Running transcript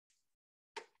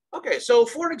Okay, so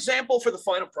for an example for the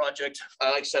final project,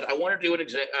 like I said, I want to do an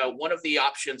one of the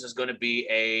options is going to be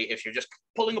if you're just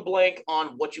pulling a blank on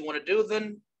what you want to do,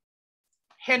 then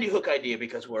handy hook idea,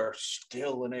 because we're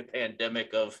still in a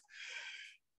pandemic of,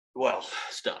 well,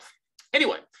 stuff.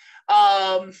 Anyway,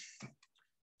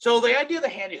 so the idea of the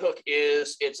handy hook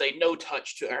is it's a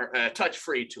no-touch or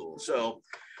touch-free tool. So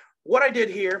what I did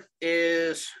here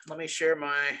is, let me share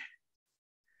my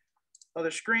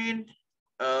other screen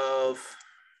of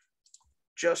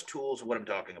just tools of what I'm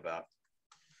talking about.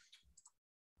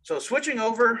 So switching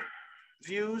over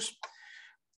views,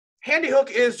 handy hook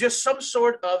is just some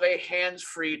sort of a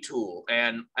hands-free tool.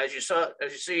 And as you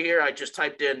see here, I just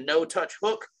typed in no touch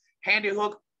hook, handy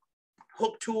hook,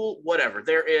 hook tool, whatever.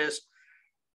 There is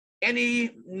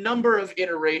any number of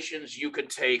iterations you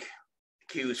could take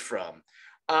cues from.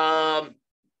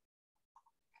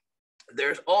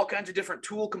 There's all kinds of different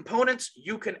tool components.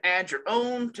 You can add your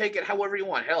own, take it however you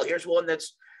want. Hell, here's one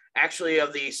that's actually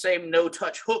of the same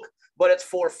no-touch hook, but it's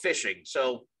for fishing.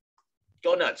 So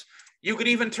go nuts. You could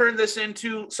even turn this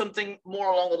into something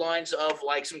more along the lines of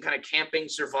like some kind of camping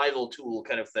survival tool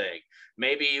kind of thing.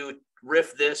 Maybe you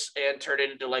riff this and turn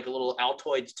it into like a little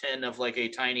Altoids tin of like a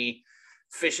tiny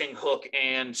fishing hook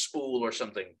and spool or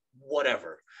something,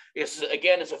 whatever. It's a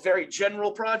very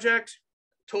general project.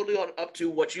 Totally up to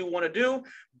what you want to do,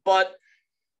 but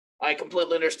I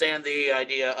completely understand the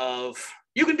idea of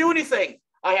you can do anything.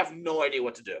 I have no idea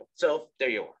what to do. So there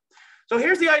you are. So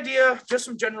here's the idea, just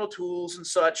some general tools and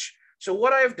such. So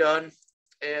what I have done,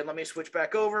 and let me switch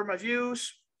back over my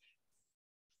views,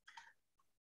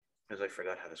 because I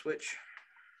forgot how to switch.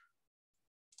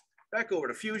 Back over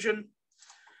to Fusion.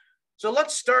 So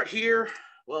let's start here.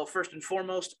 Well, first and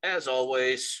foremost, as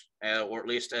always, or at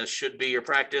least as should be your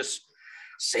practice,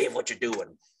 save what you're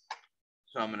doing.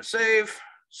 So I'm going to save,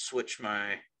 switch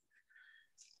my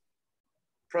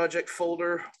project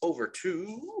folder over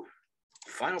to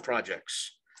final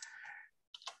projects.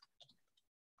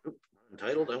 Oop,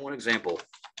 untitled, I want example.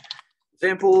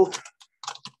 Example,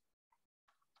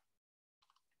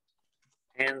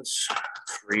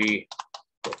 hands-free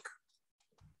hook.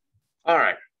 All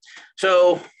right,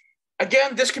 so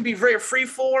again, this can be very free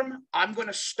form. I'm going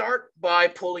to start by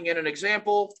pulling in an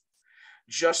example,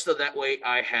 just so that way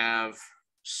I have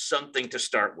something to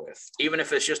start with, even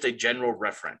if it's just a general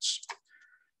reference.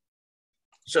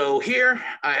 So here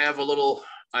I have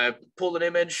I pulled an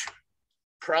image,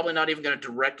 probably not even going to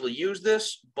directly use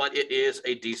this, but it is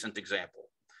a decent example.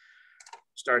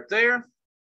 Start there,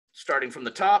 starting from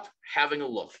the top, having a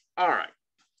look. All right,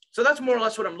 so that's more or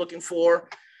less what I'm looking for.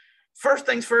 First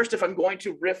things first, if I'm going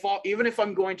to riff off, even if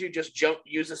I'm going to just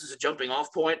use this as a jumping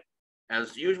off point,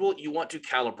 as usual, you want to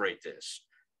calibrate this.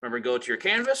 Remember, go to your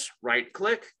canvas, right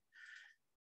click,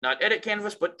 not edit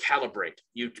canvas, but calibrate.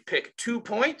 You pick 2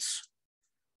 points.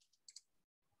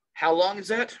 How long is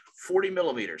that? 40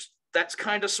 millimeters. That's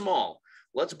kind of small.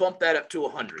 Let's bump that up to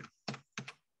 100.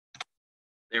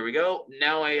 There we go.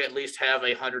 Now I at least have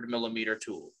a 100 millimeter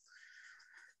tool.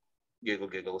 Giggle,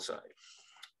 giggle aside.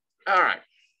 All right.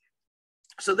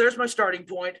 So there's my starting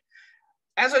point.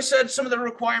 As I said, some of the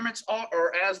requirements are,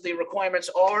 or as the requirements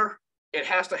are, it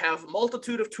has to have a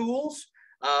multitude of tools.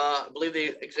 I believe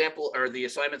the example or the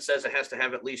assignment says it has to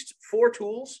have at least 4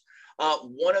 tools.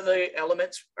 One of the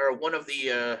elements, or one of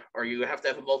the, or you have to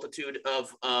have a multitude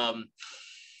of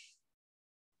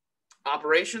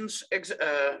operations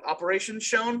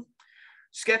shown.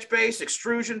 Sketch-based,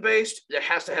 extrusion-based, it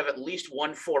has to have at least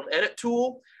one form edit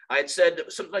tool. I had said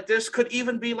something like this could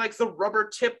even be like the rubber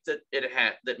tip that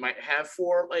it might have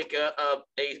for like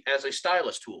as a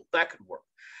stylus tool. That could work.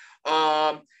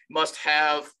 Must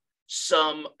have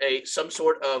some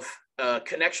sort of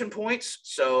connection points.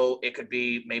 So it could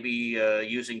be maybe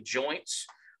using joints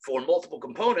for multiple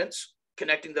components.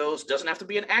 Connecting those doesn't have to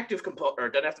be an active component, or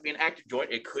doesn't have to be an active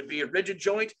joint. It could be a rigid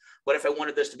joint. But if I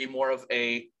wanted this to be more of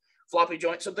a floppy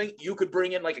joint, something, you could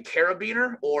bring in like a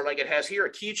carabiner, or like it has here, a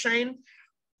keychain.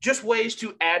 Just ways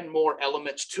to add more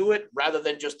elements to it rather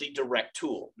than just the direct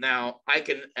tool. Now I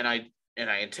can, and I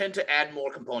intend to add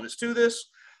more components to this.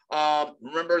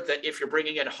 Remember that if you're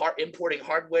bringing in importing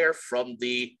hardware from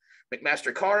the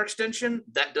McMaster car extension,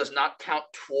 that does not count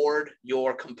toward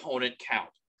your component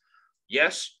count.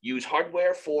 Yes, use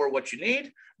hardware for what you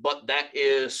need, but that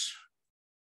is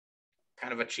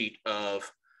kind of a cheat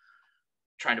of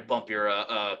trying to bump your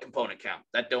component count.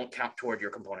 That don't count toward your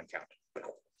component count.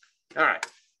 All right.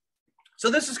 So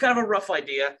this is kind of a rough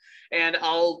idea, and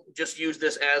I'll just use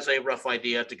this as a rough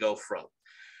idea to go from.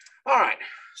 All right,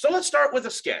 so let's start with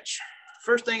a sketch.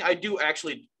 First thing, I do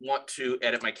actually want to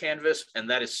edit my canvas, and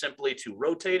that is simply to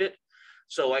rotate it.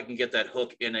 so I can get that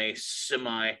hook in a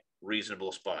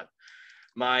semi-reasonable spot.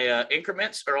 My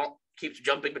increments are all keeps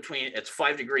jumping between, it's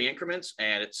 5-degree increments,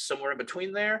 and it's somewhere in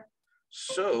between there.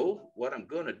 So what I'm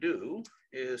going to do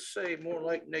is say more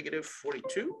like negative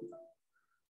 42.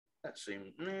 That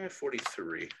seems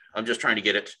 43. I'm just trying to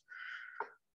get it.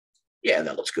 Yeah,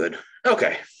 that looks good.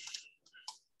 Okay.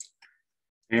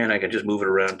 And I can just move it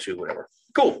around to whatever.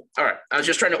 Cool. All right. I was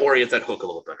just trying to orient that hook a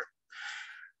little better.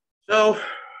 So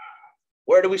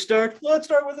where do we start? Let's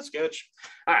start with a sketch.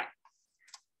 All right.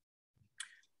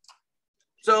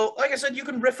 So like I said, you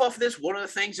can riff off this. One of the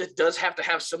things, it does have to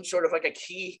have some sort of like a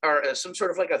key or some sort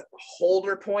of like a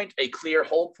holder point, a clear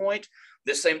hold point.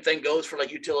 This same thing goes for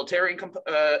like utilitarian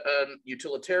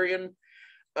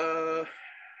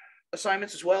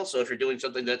assignments as well. So if you're doing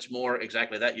something that's more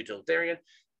exactly that, utilitarian,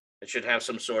 it should have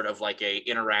some sort of like a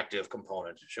interactive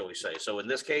component, shall we say. So in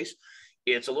this case,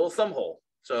 it's a little thumb hole.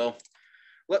 So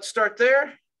let's start there.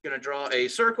 I'm gonna draw a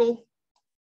circle.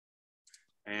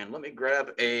 And let me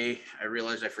grab I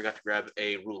realized I forgot to grab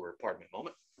a ruler. Pardon me a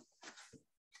moment.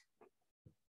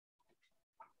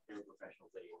 Very professional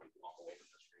video. Walk away from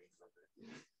the screen.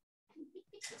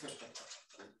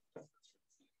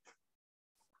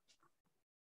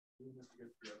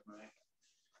 My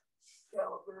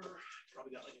caliper.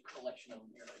 Probably got like a collection of them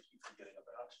here that I keep forgetting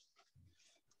about.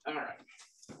 All right.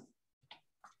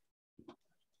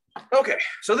 Okay,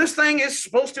 so this thing is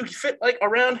supposed to fit like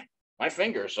around my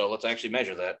finger, so let's actually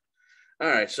measure that. All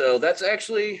right, so that's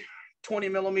actually 20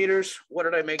 millimeters. What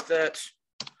did I make that?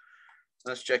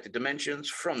 Let's check the dimensions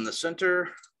from the center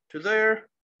to there.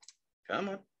 Come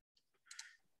on.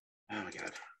 Oh my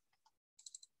God.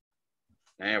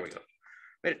 There we go.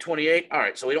 Made it 28. All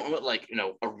right, so we don't want like, you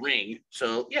know, a ring.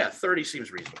 So yeah, 30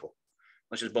 seems reasonable.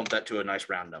 Let's just bump that to a nice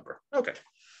round number. Okay.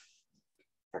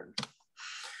 Pardon.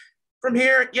 From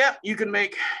here, yeah, you can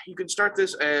start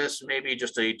this as maybe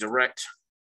just a direct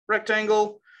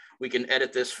rectangle. We can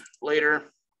edit this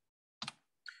later.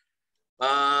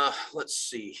 Let's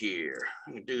see here.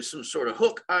 I'm gonna do some sort of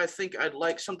hook. I think I'd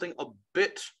like something a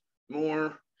bit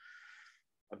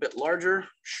larger.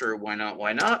 Sure, why not?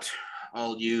 Why not?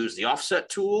 I'll use the offset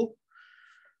tool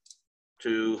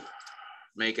to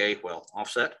make a, well,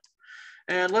 offset.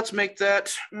 And let's make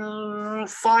that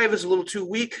 5 is a little too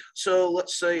weak. So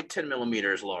let's say 10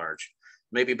 millimeters large,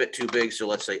 maybe a bit too big. So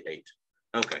let's say 8.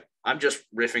 Okay, I'm just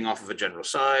riffing off of a general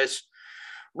size.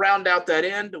 Round out that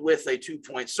end with a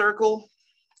 2-point circle.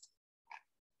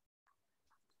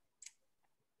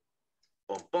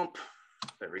 Bump, bump.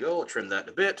 There we go. We'll trim that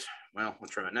a bit. Well, we'll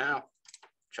trim it now.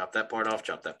 Chop that part off,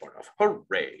 chop that part off.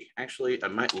 Hooray. Actually, I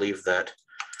might leave that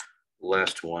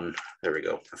last one. There we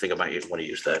go. I think I might want to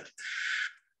use that.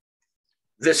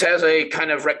 This has a kind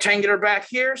of rectangular back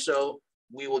here, so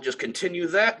we will just continue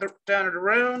that down and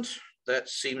around. That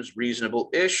seems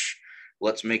reasonable-ish.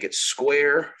 Let's make it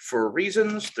square for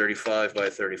reasons. 35 by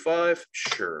 35.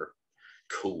 Sure.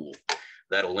 Cool.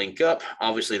 That'll link up.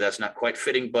 Obviously, that's not quite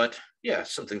fitting, but yeah,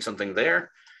 something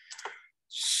there.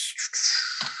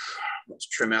 Let's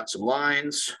trim out some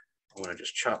lines. I want to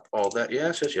just chop all that.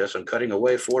 Yes, I'm cutting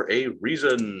away for a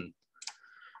reason.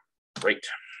 Great.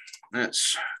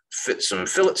 Let's fit some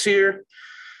fillets here.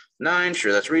 9,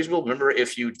 sure, that's reasonable. Remember,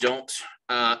 if you don't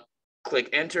click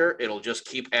enter, it'll just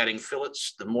keep adding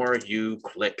fillets the more you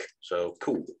click. So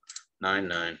cool. 9,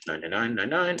 9, 99,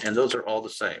 99, and those are all the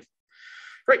same.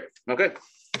 Great. Okay.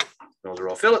 Those are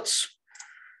all fillets.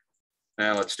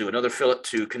 Now let's do another fillet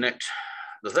to connect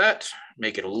that.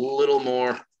 Make it a little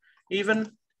more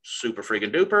even. Super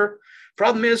freaking duper.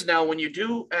 Problem is now when you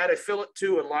do add a fillet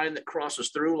to a line that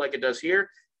crosses through like it does here,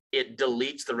 it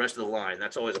deletes the rest of the line.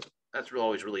 That's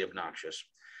always really obnoxious.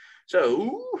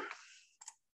 So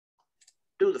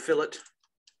do the fillet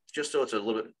just so it's a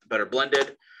little bit better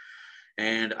blended.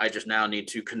 And I just now need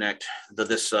to connect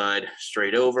this side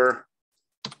straight over.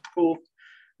 Cool.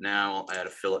 Now I'll add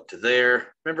a fillet to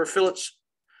there. Remember, fillets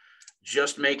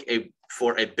just make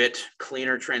for a bit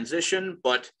cleaner transition,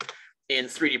 but in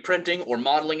 3D printing or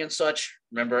modeling and such,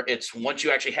 remember, it's once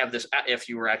you actually have this, if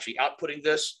you were actually outputting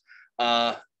this,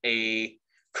 a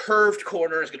curved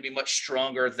corner is going to be much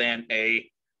stronger than a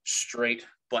straight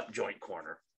butt joint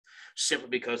corner, simply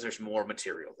because there's more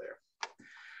material there.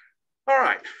 All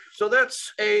right, so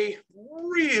that's a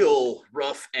real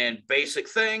rough and basic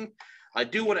thing. I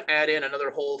do want to add in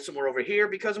another hole somewhere over here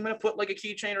because I'm going to put like a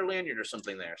keychain or lanyard or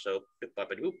something there. So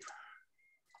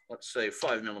let's say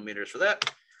 5 millimeters for that.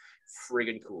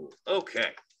 Friggin' cool.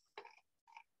 Okay.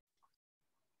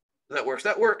 That works.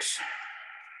 That works.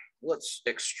 Let's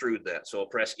extrude that. So I'll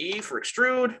press E for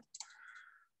extrude.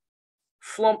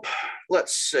 Flump,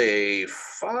 let's say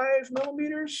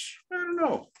 5mm. I don't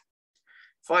know.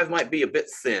 5 might be a bit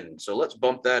thin, so let's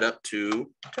bump that up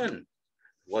to 10.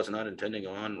 Was not intending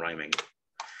on rhyming.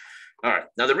 All right,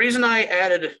 now the reason I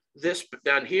added this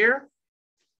down here,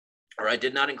 or I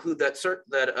did not include that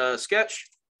sketch,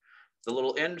 the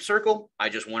little end circle, I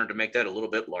just wanted to make that a little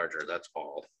bit larger, that's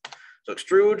all. So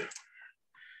extrude,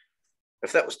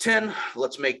 if that was 10,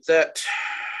 let's make that,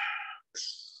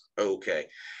 okay.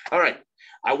 All right,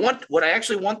 what I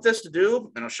actually want this to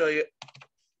do, and I'll show you,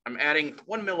 I'm adding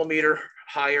 1mm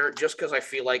higher just because I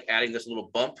feel like adding this little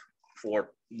bump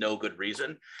for no good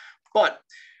reason. But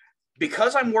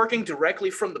because I'm working directly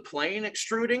from the plane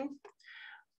extruding,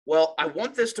 well, I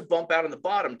want this to bump out on the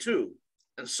bottom too.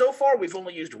 And so far we've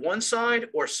only used one side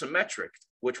or symmetric,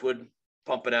 which would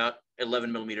pump it out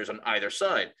 11mm on either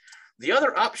side. The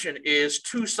other option is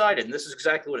two-sided, and this is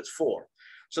exactly what it's for.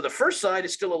 So the first side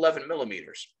is still 11mm,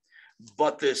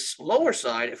 but this lower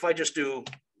side, if I just do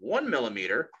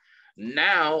 1mm,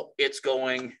 now it's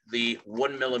going the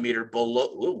 1mm below.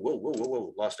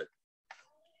 Whoa, lost it.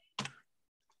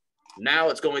 Now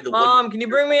it's going the Mom, can you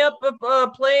bring me up a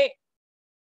plate?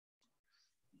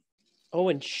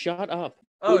 Owen, shut up.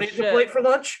 Who needs a plate for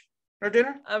lunch or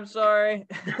dinner? I'm sorry.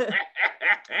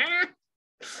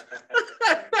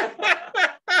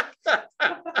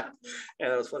 Yeah,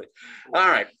 that was funny. All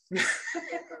right.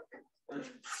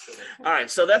 All right,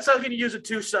 so that's how you can use a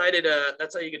two-sided.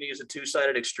 That's how you're going to use a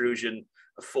two-sided extrusion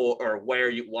for, or why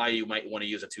you might want to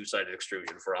use a two-sided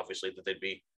extrusion for. Obviously, that they'd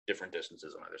be different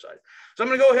distances on either side. So I'm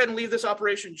going to go ahead and leave this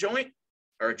operation join.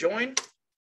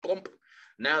 Plump.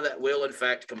 Now that will in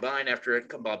fact combine after it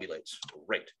combobulates.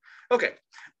 Great. Okay.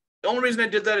 The only reason I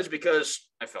did that is because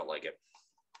I felt like it.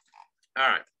 All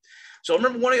right. So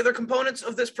remember, one of the other components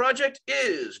of this project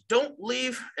is don't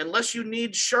leave, unless you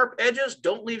need sharp edges,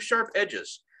 don't leave sharp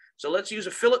edges. So let's use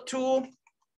a fillet tool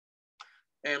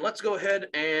and let's go ahead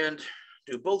and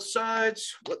do both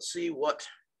sides. Let's see what,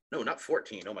 no, not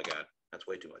 14. Oh my God, that's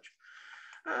way too much.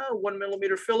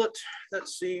 1mm fillet, that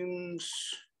seems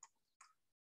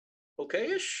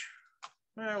okay-ish.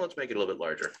 Let's make it a little bit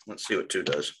larger. Let's see what 2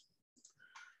 does.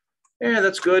 Yeah,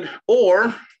 that's good.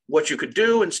 Or what you could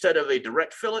do, instead of a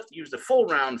direct fillet, use the full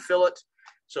round fillet.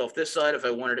 So if this side, if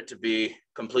I wanted it to be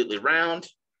completely round,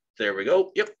 there we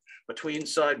go. Yep, between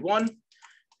side 1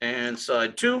 and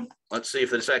side 2. Let's see if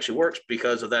this actually works.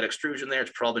 Because of that extrusion there,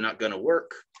 it's probably not going to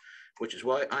work, which is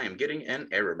why I am getting an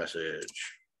error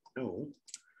message. No.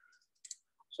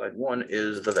 Side 1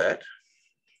 is the that.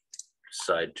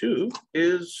 Side 2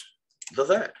 is the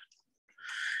that.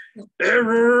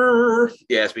 Error.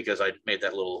 Yeah, it's because I made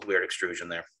that little weird extrusion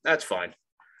there. That's fine.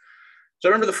 So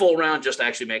remember, the full round just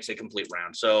actually makes a complete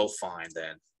round. So fine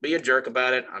then. Be a jerk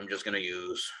about it. I'm just going to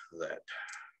use that.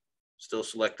 Still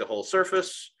select the whole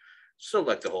surface.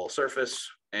 Select the whole surface.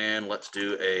 And let's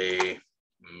do a,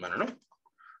 I don't know.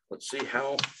 Let's see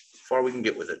how far we can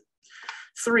get with it.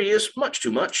 3 is much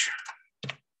too much.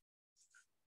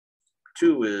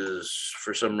 2 is,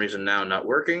 for some reason, now not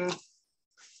working.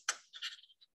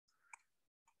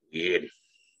 Weird.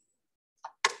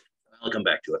 I'll come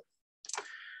back to it.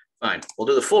 Fine. We'll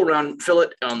do the full round fillet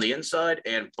on the inside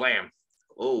and blam.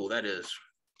 Oh, that is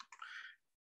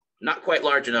not quite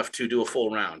large enough to do a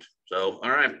full round. So,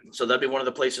 all right. So that'd be one of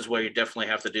the places where you definitely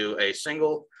have to do a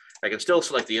single. I can still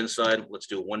select the inside. Let's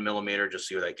do 1mm, just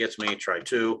see where that gets me. Try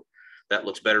 2. That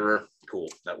looks better. Cool.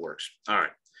 That works. All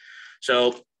right.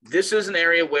 So this is an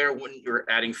area where when you're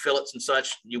adding fillets and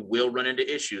such, you will run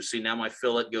into issues. See, now my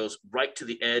fillet goes right to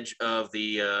the edge of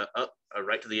the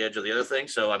other thing.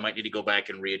 So I might need to go back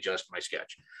and readjust my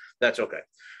sketch. That's okay.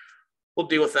 We'll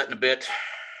deal with that in a bit.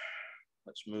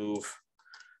 Let's move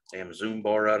damn zoom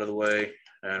bar out of the way,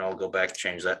 and I'll go back and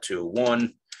change that to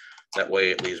 1. That way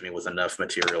it leaves me with enough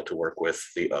material to work with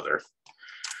the other.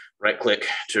 Right click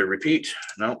to repeat.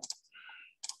 No.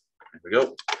 There we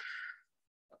go.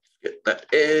 Get that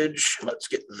edge. Let's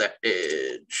get that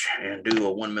edge and do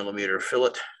a 1mm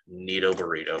fillet. Neato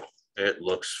burrito. It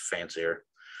looks fancier.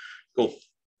 Cool.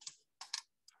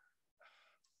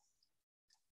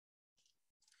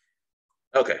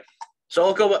 Okay. So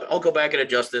I'll go back and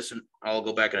adjust this, and I'll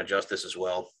go back and adjust this as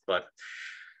well. But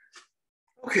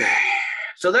okay.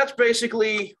 So that's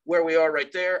basically where we are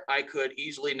right there. I could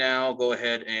easily now go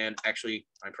ahead and actually,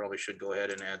 I probably should go ahead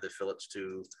and add the fillets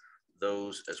to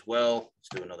those as well. Let's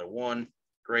do another 1.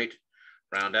 Great.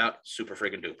 Round out. Super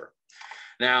friggin' duper.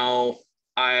 Now,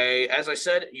 as I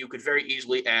said, you could very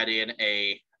easily add in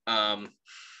a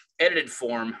edited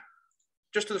form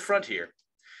just to the front here.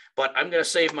 But I'm going to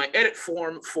save my edit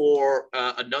form for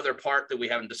another part that we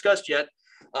haven't discussed yet.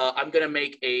 I'm going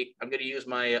to use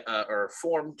my or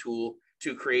form tool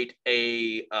to create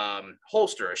a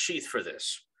holster, a sheath for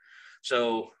this.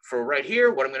 So for right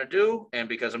here, what I'm going to do, and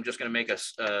because I'm just going to make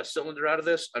a cylinder out of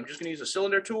this, I'm just going to use a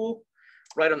cylinder tool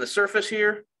right on the surface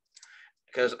here,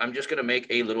 because I'm just going to make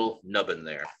a little nubbin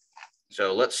there.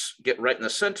 So let's get right in the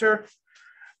center,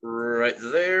 right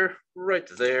there,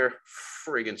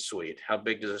 friggin' sweet. How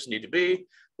big does this need to be?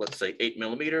 Let's say 8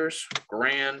 millimeters,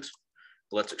 grand.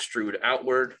 Let's extrude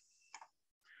outward.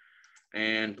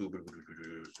 And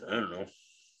I don't know,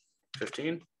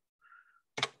 15?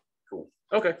 Cool,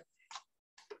 okay.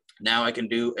 Now I can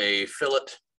do a fillet.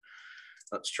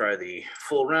 Let's try the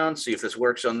full round, see if this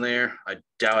works on there. I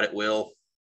doubt it will.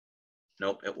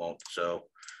 Nope, it won't. So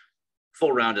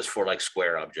full round is for like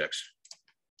square objects.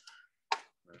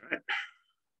 All right.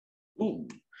 Ooh,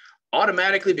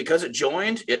 automatically, because it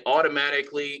joined, it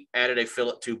automatically added a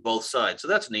fillet to both sides. So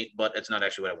that's neat, but it's not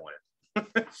actually what I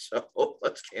wanted. So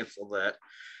let's cancel that.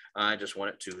 I just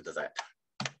want it to that.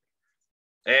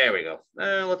 There we go.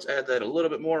 Let's add that a little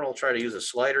bit more. I'll try to use a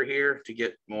slider here to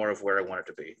get more of where I want it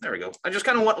to be. There we go. I just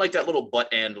kind of want like that little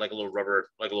butt end, like a little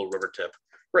rubber tip.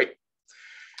 Great.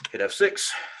 Hit F6,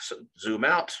 so zoom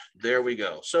out. There we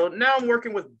go. So now I'm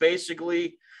working with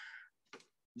basically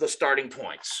the starting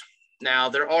points. Now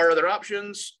there are other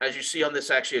options, as you see on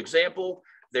this actually example.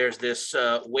 There's this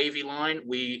wavy line.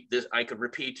 I could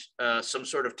repeat some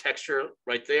sort of texture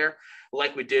right there,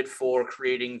 like we did for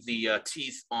creating the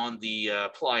teeth on the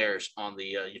pliers on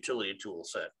the utility tool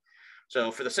set.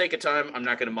 So for the sake of time, I'm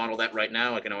not going to model that right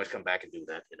now. I can always come back and do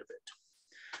that in a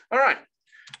bit. All right,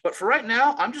 but for right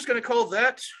now, I'm just going to call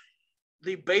that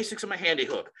the basics of my handy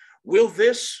hook. Will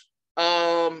this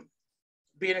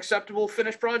be an acceptable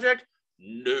finished project?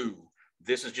 No.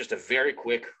 This is just a very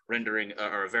quick rendering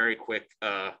or a very quick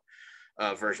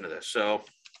version of this. So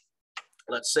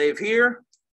let's save here.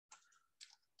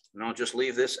 And I'll just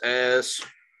leave this as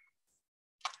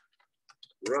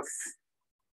rough.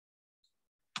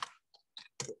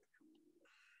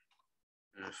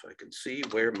 If I can see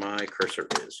where my cursor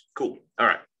is. Cool. All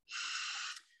right.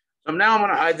 So now I'm going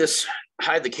to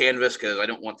hide the canvas because I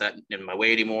don't want that in my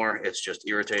way anymore. It's just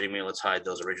irritating me. Let's hide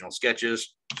those original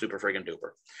sketches. Super friggin'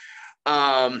 duper.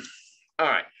 All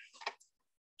right.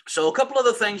 So a couple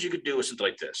other things you could do with something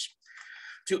like this.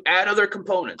 To add other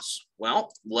components,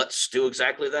 well, let's do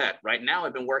exactly that. Right now,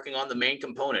 I've been working on the main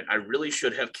component. I really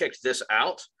should have kicked this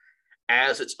out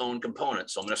as its own component.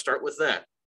 So I'm going to start with that.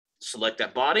 Select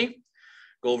that body,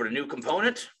 go over to new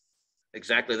component,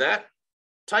 exactly that.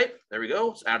 Type, there we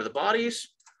go, it's out of the bodies.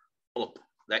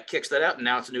 That kicks that out, and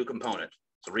now it's a new component.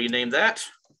 So rename that.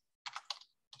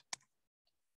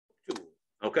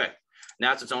 Okay,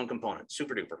 now it's its own component,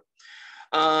 super duper.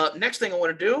 Next thing I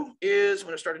want to do is I'm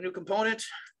going to start a new component.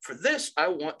 For this, I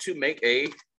want to make a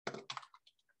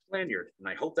lanyard, and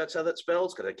I hope that's how that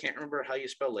spells because I can't remember how you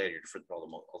spell lanyard for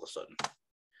all of a sudden.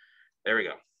 There we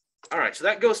go. All right, so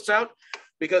that ghosts out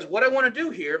because what I want to do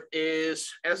here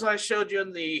is, as I showed you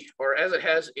in the, or as it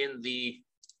has in the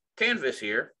canvas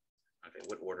here. Okay,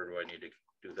 what order do I need to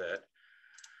do that?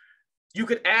 You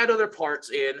could add other parts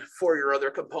in for your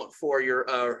other component, for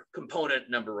your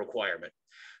component number requirement.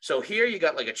 So here you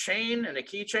got like a chain and a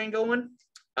keychain going.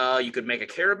 You could make a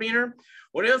carabiner.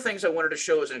 One of the things I wanted to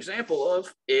show as an example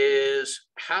of is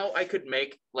how I could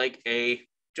make like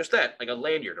just that, like a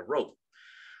lanyard, a rope.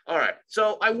 All right,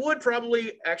 so I would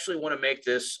probably actually want to make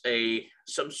this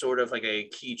some sort of like a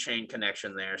keychain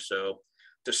connection there. So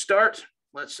to start,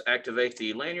 let's activate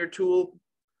the lanyard tool.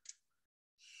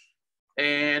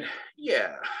 And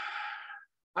yeah,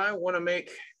 I want to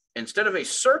make, instead of a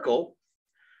circle,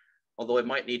 although I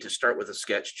might need to start with a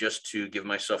sketch just to give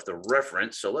myself the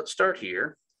reference. So let's start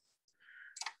here,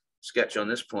 sketch on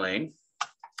this plane,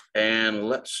 and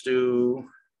let's do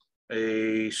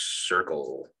a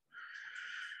circle.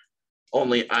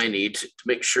 Only I need to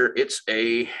make sure it's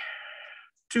a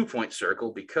 2-point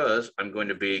circle because I'm going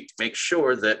to make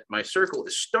sure that my circle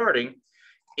is starting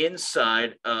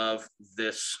inside of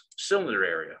this cylinder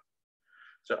area.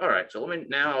 So, all right, so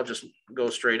now I'll just go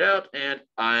straight out, and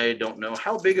I don't know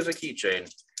how big is a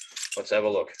keychain. Let's have a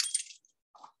look.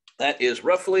 That is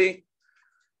roughly,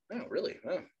 oh, really?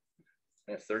 Oh,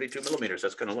 yeah, 32 millimeters.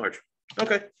 That's kind of large.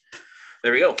 Okay,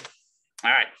 there we go.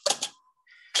 All right.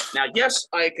 Now, yes,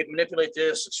 I could manipulate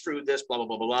this, extrude this, blah, blah,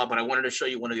 blah, blah, blah, but I wanted to show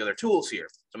you one of the other tools here.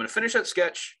 So I'm going to finish that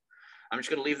sketch. I'm just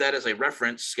going to leave that as a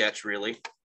reference sketch, really.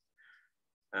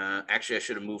 Actually, I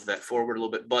should have moved that forward a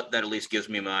little bit, but that at least gives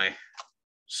me my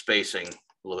spacing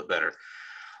a little bit better.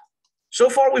 So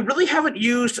far, we really haven't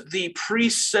used the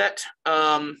preset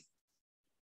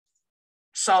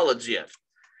solids yet.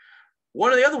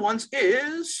 One of the other ones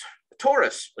is a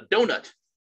torus, a donut.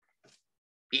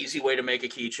 Easy way to make a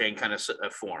keychain kind of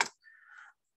form.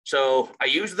 So I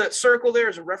use that circle there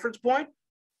as a reference point.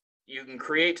 You can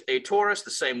create a torus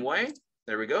the same way.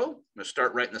 There we go. I'm going to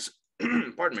start right in this,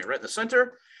 pardon me, right in the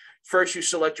center. First, you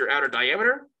select your outer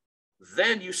diameter.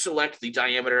 Then you select the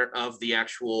diameter of the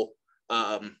actual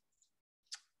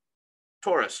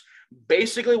torus.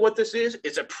 Basically what this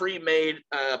is a pre-made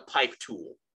pipe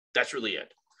tool. That's really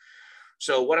it.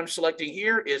 So what I'm selecting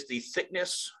here is the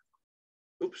thickness.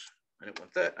 Oops, I didn't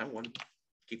want that. I want to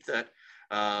keep that.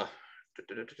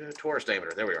 Torus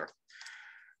diameter, there we are.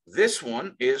 This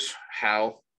one is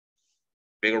how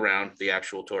big around the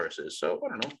actual torus is. So I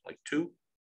don't know, like 2.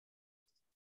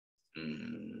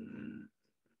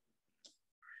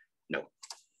 No.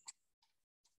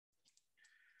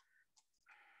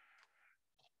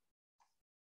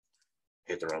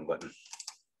 Hit the wrong button.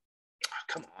 Oh,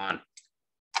 come on.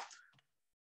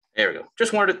 There we go.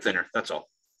 Just wanted it thinner, that's all.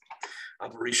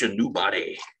 Operation New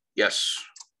Body. Yes.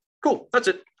 Cool, that's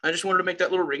it. I just wanted to make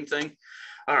that little ring thing.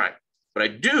 All right, but I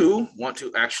do want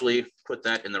to actually put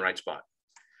that in the right spot.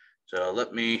 So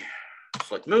let me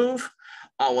select move.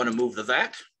 I want to move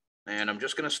that, and I'm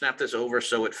just going to snap this over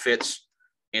so it fits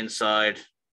inside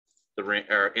the ring,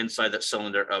 or inside that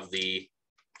cylinder of the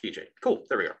keychain. Cool,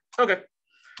 there we go. Okay,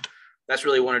 that's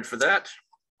really wanted for that.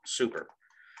 Super.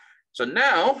 So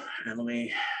now, and let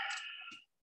me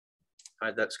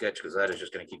hide that sketch because that is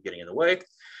just going to keep getting in the way.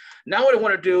 Now what I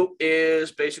want to do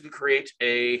is basically create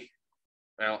a,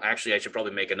 well, actually I should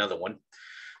probably make another one.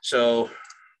 So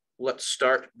let's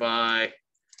start by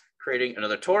creating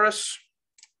another torus.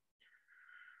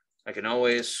 I can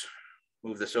always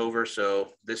move this over.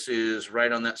 So this is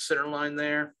right on that center line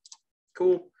there.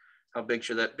 Cool. How big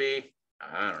should that be?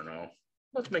 I don't know.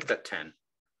 Let's make that 10.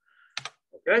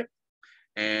 Okay.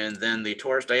 And then the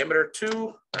torus diameter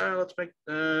 2. Let's make,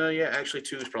 yeah, actually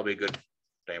 2 is probably a good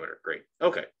diameter. Great.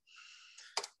 Okay.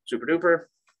 Super duper.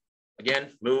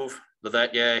 Again, move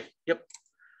that, yay. Yep.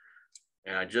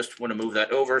 And I just want to move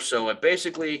that over. So I'm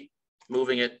basically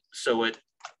moving it so it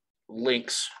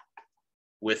links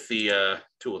with the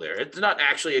tool there. It's not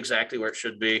actually exactly where it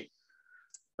should be.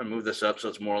 I move this up so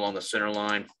it's more along the center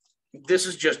line. This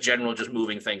is just general, just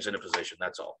moving things into position.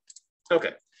 That's all.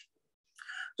 Okay.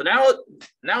 So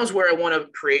now is where I want to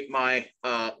create my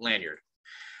lanyard.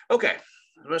 Okay.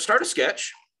 I'm going to start a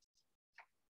sketch.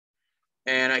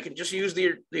 And I can just use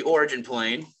the origin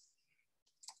plane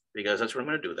because that's where I'm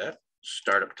going to do that.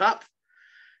 Start up top.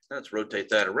 Let's rotate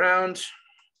that around.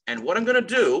 And what I'm going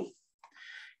to do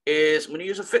is I'm going to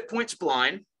use a fit point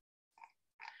spline.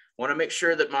 I want to make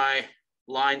sure that my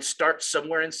line starts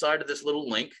somewhere inside of this little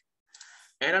link.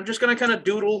 And I'm just going to kind of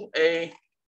doodle a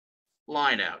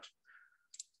line out.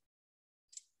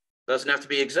 Doesn't have to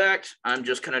be exact. I'm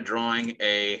just kind of drawing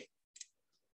a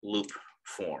loop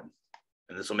form.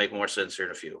 And this will make more sense here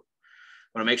in a few.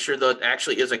 I want to make sure that it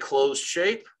actually is a closed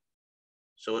shape.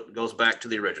 So it goes back to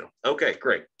the original. Okay,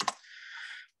 great.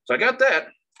 So I got that.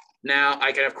 Now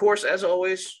I can, of course, as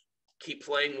always, keep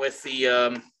playing with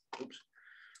the,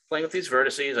 playing with these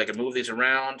vertices. I can move these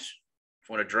around. If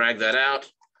you want to drag that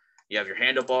out, you have your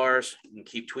handlebars. You can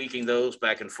keep tweaking those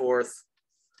back and forth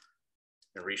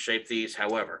and reshape these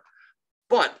however.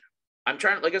 But I'm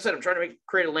trying, like I said, I'm trying to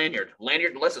create a lanyard.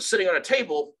 Lanyard, unless it's sitting on a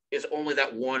table, is only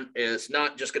that one, is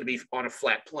not just going to be on a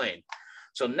flat plane.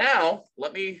 So now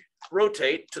let me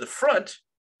rotate to the front,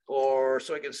 or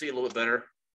so I can see a little bit better,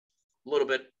 a little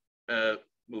bit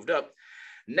moved up.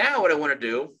 Now what I want to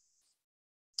do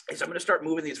is I'm going to start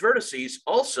moving these vertices.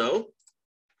 Also,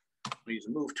 I'm going to use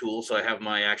a move tool so I have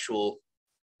my actual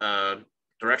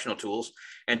directional tools,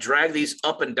 and drag these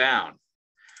up and down.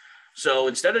 So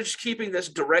instead of just keeping this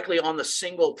directly on the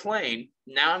single plane,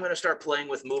 now I'm going to start playing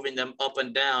with moving them up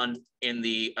and down in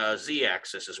the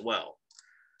Z-axis as well.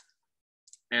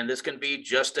 And this can be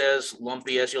just as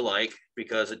lumpy as you like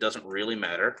because it doesn't really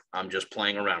matter. I'm just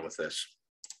playing around with this.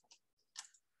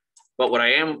 But what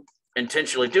I am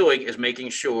intentionally doing is making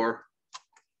sure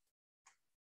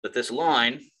that this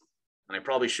line, and I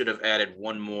probably should have added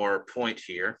one more point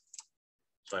here,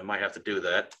 so I might have to do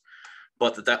that,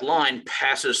 but that line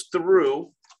passes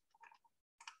through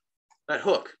that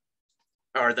hook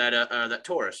or that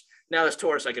torus. Now this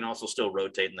torus I can also still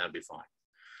rotate and that'd be fine.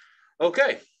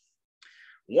 Okay,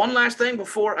 one last thing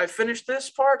before I finish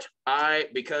this part,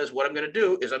 because what I'm going to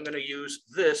do is I'm going to use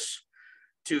this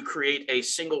to create a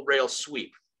single rail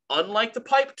sweep. Unlike the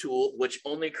pipe tool, which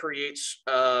only creates,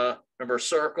 remember,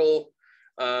 circle,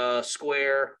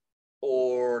 square,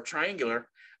 or triangular,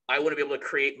 I want to be able to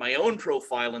create my own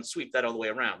profile and sweep that all the way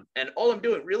around. And all I'm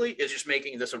doing really is just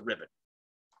making this a ribbon.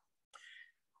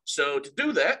 So to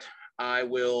do that, I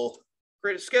will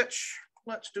create a sketch.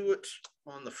 Let's do it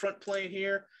on the front plane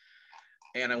here.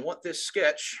 And I want this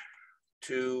sketch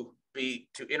to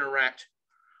interact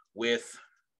with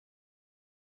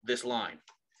this line.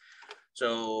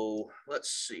 So let's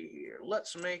see here.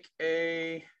 Let's make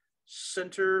a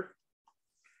center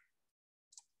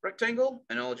rectangle,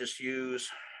 and I'll just use,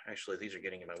 actually these are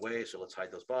getting in my way, so let's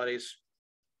hide those bodies.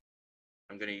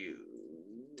 I'm going to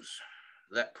use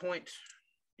that point.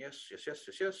 Yes, yes, yes,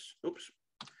 yes, yes. Oops.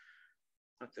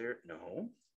 Not there. No.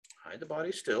 Hide the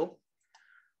body still.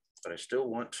 But I still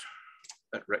want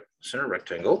that center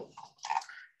rectangle.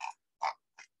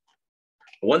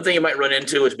 One thing you might run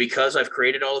into is because I've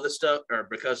created all of this stuff, or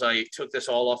because I took this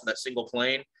all off of that single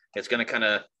plane, it's going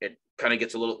to it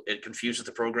gets a little, it confuses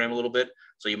the program a little bit.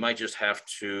 So you might just have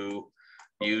to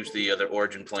use the other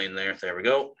origin plane there. There we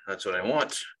go. That's what I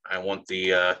want. I want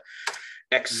the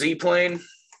XZ plane.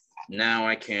 Now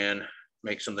I can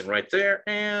make something right there.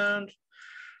 And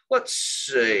let's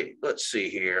see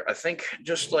here. I think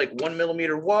just like 1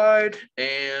 millimeter wide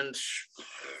and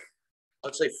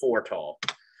let's say 4 tall.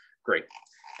 Great.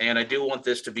 And I do want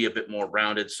this to be a bit more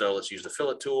rounded. So let's use the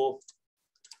fillet tool.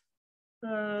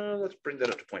 Let's bring that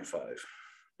up to 0.5.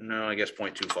 No, I guess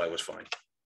 0.25 was fine.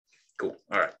 Cool.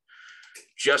 All right.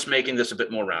 Just making this a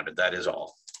bit more rounded. That is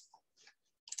all.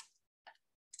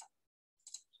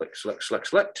 Select, select, select,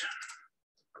 select.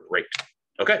 Great.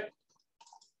 Okay.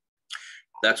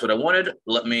 That's what I wanted.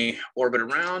 Let me orbit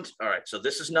around. All right. So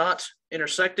this is not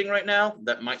intersecting right now.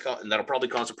 That might cause, and that'll probably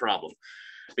cause a problem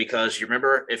because you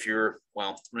remember if you're, well,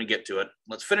 I'm going to get to it.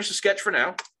 Let's finish the sketch for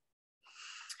now.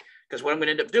 Because what I'm going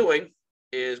to end up doing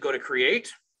is go to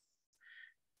create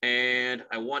and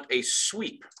I want a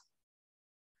sweep.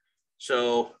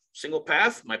 So single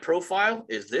path, my profile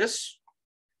is this,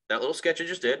 that little sketch I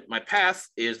just did. My path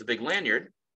is the big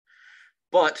lanyard,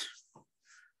 but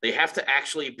they have to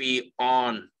actually be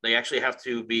on, they actually have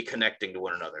to be connecting to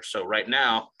one another. So right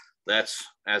now, that's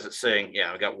as it's saying,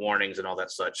 yeah, I got warnings and all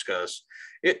that such because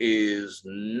it is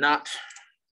not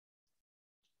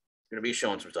going to be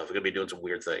showing some stuff. It's going to be doing some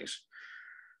weird things.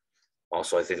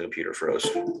 Also, I think the computer froze.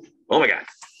 Oh my God.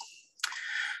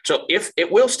 So if it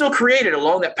will still create it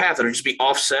along that path, it'll just be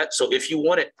offset. So if you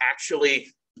want it actually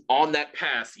on that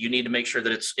path, you need to make sure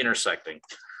that it's intersecting.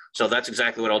 So that's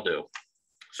exactly what I'll do.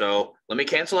 So let me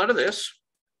cancel out of this.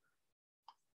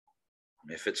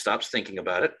 If it stops thinking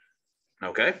about it.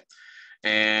 Okay.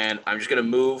 And I'm just going to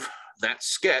move that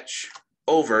sketch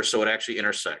over so it actually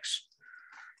intersects.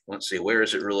 Let's see, where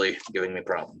is it really giving me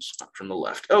problems? From the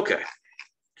left. Okay.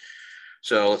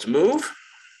 So let's move,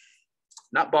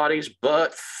 not bodies,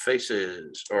 but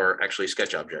faces, or actually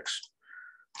sketch objects.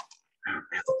 Oh,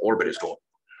 man, the orbit is going.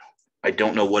 I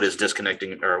don't know what is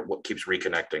disconnecting or what keeps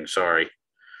reconnecting. Sorry.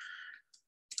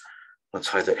 Let's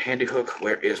hide that handy hook.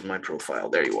 Where is my profile?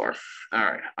 There you are. All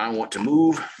right. I want to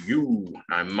move you.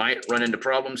 I might run into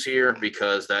problems here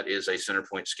because that is a center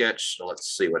point sketch. So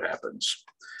let's see what happens.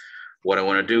 What I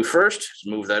want to do first is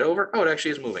move that over. Oh, it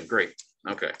actually is moving. Great.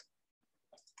 Okay.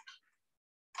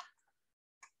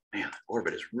 Man,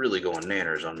 orbit is really going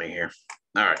nanners on me here.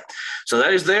 All right, so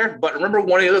that is there. But remember,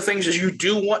 one of the other things is you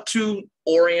do want to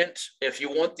orient if you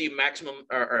want the maximum,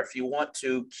 or if you want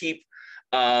to keep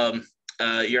your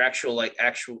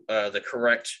the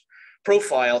correct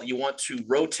profile. You want to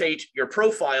rotate your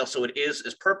profile so it is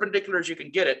as perpendicular as you can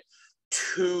get it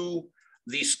to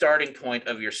the starting point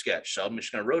of your sketch. So I'm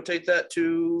just going to rotate that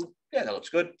to, yeah, that looks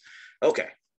good. Okay.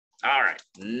 All right.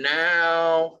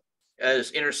 Now,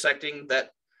 as intersecting that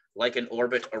like an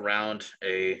orbit around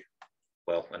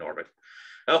an orbit.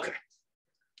 Okay.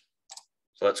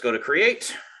 So let's go to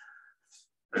create.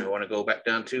 I want to go back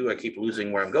down to, I keep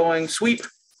losing where I'm going, sweep.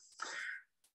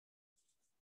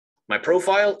 My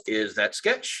profile is that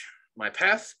sketch. My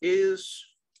path is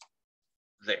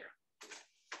there.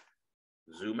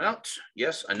 Zoom out.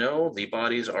 Yes, I know the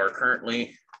bodies are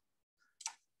currently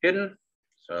hidden.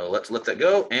 So let's let that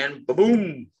go and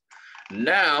ba-boom.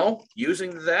 Now,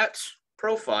 using that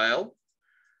profile,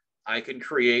 I can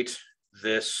create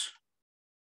this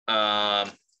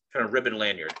kind of ribbon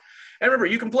lanyard. And remember,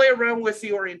 you can play around with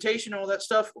the orientation and all that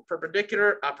stuff.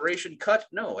 Perpendicular, operation, cut.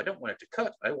 No, I don't want it to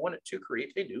cut. I want it to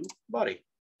create a new body.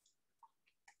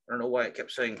 I don't know why it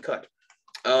kept saying cut.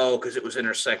 Oh, because it was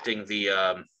intersecting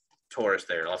the torus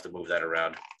there. I'll have to move that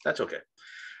around. That's okay.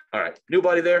 All right, new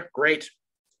body there. Great.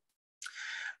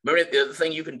 Remember, the other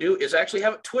thing you can do is actually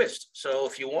have it twist. So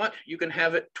if you want, you can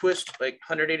have it twist like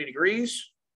 180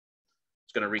 degrees.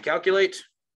 It's going to recalculate.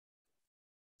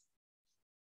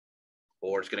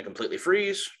 Or it's going to completely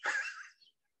freeze.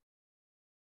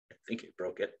 I think it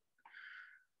broke it.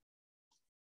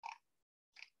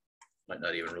 Might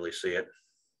not even really see it.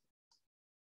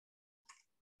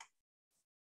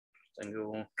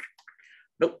 Single.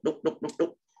 Nope, nope, nope, nope,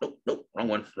 nope, nope, nope. Wrong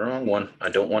one, wrong one. I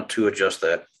don't want to adjust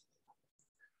that.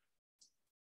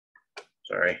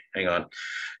 Sorry, hang on.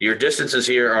 Your distances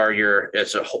here are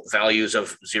it's values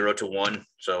of 0 to 1.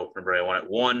 So remember, I want it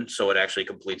 1, so it actually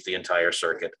completes the entire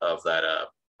circuit of that.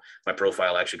 My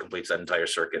profile actually completes that entire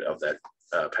circuit of that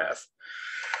path.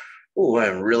 Oh,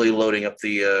 I'm really loading up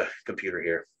the computer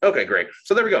here. Okay, great.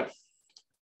 So there we go.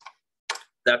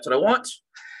 That's what I want.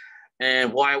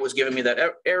 And why it was giving me that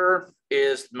error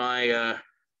is my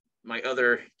my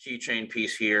other keychain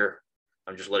piece here.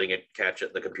 I'm just letting it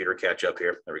the computer catch up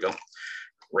here. There we go.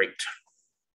 Great.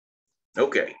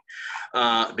 Okay,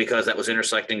 because that was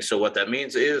intersecting. So what that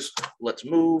means is let's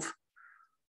move.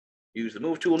 Use the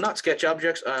move tool, not sketch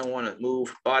objects. I want to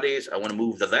move bodies. I want to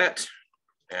move that.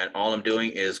 And all I'm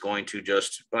doing is going to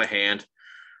just by hand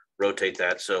rotate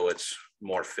that so it's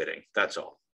more fitting. That's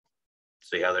all.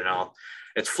 See how they're now,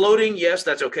 it's floating. Yes,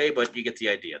 that's okay, but you get the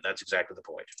idea. That's exactly the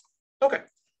point. Okay,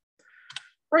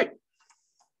 great.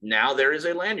 Now there is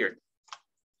a lanyard.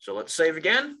 So let's save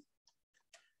again.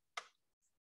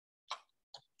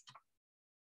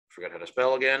 Forgot how to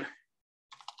spell again.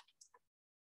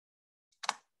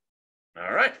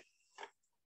 All right.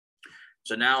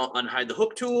 So now unhide the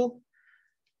hook tool.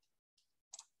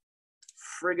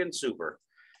 Friggin' super.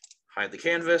 Hide the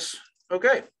canvas.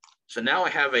 Okay. So now I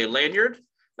have a lanyard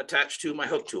attached to my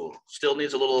hook tool. Still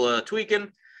needs a little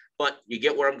tweaking, but you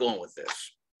get where I'm going with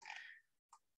this.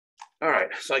 All right.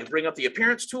 So I can bring up the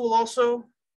appearance tool also.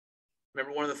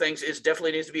 Remember, one of the things is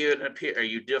definitely needs to be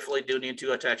you definitely do need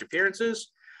to attach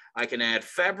appearances. I can add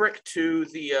fabric to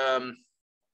the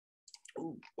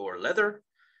or leather.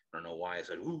 I don't know why I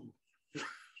said ooh.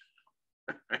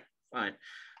 Fine.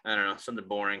 I don't know, something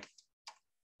boring.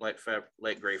 Light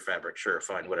gray fabric. Sure,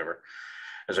 fine, whatever.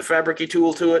 There's a fabricy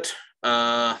tool to it.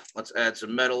 Let's add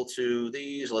some metal to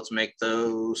these. Let's make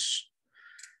those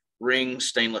rings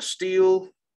stainless steel,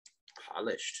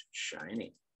 polished,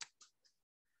 shiny.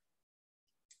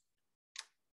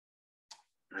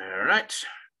 All right.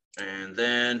 And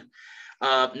then,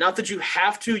 not that you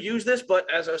have to use this,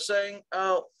 but as I was saying,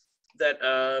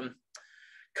 that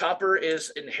copper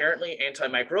is inherently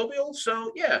antimicrobial.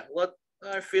 So yeah,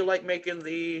 I feel like making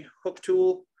the hook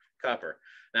tool copper.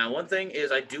 Now, one thing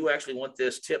is I do actually want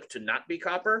this tip to not be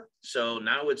copper. So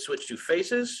now I would switch to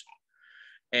faces.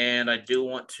 And I do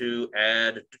want to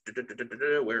add,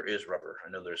 where is rubber?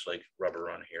 I know there's like rubber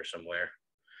on here somewhere.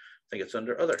 I think it's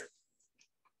under other.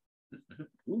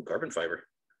 Ooh, carbon fiber.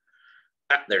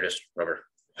 Ah, there it is, rubber.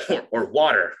 Or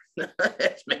water.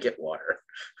 Let's make it water.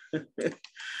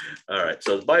 All right,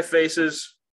 so by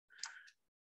faces,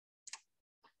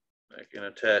 I can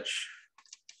attach.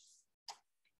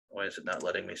 Why is it not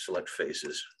letting me select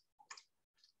faces?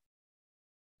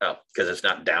 Oh, because it's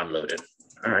not downloaded.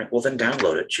 All right, well then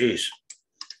download it, geez.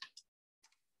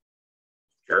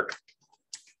 Jerk.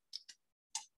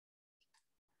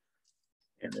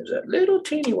 And there's that little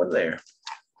teeny one there.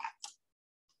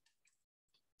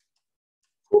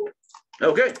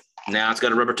 Okay, now it's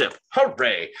got a rubber tip.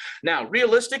 Hooray. Now,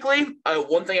 realistically,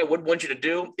 one thing I would want you to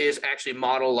do is actually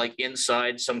model like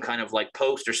inside some kind of like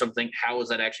post or something. How is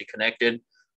that actually connected?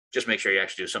 Just make sure you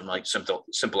actually do something like simple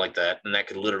like that. And that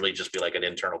could literally just be like an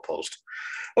internal post.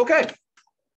 Okay.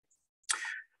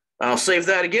 I'll save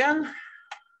that again.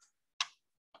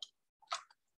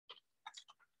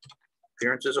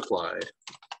 Appearances applied.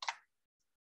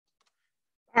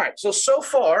 All right, so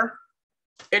far,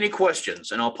 any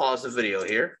questions? And I'll pause the video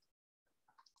here.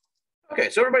 Okay,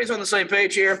 so everybody's on the same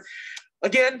page here.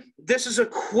 Again, this is a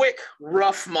quick,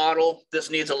 rough model.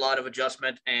 This needs a lot of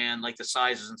adjustment and like the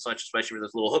sizes and such, especially with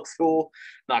this little hook tool,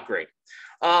 not great.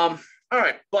 All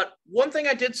right, but one thing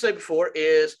I did say before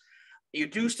is you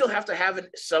do still have to have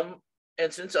some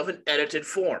instance of an edited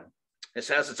form. This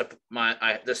has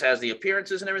this has the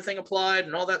appearances and everything applied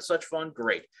and all that such fun,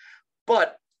 great.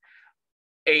 But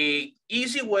a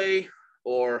easy way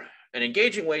or an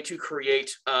engaging way to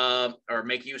create or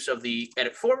make use of the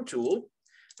edit form tool,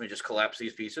 let me just collapse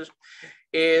these pieces,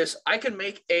 is I can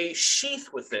make a sheath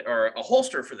with it or a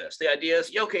holster for this. The idea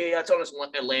is, okay, that's on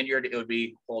a lanyard, it would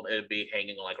be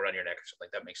hanging like around your neck or something.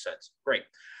 That makes sense. Great.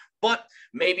 But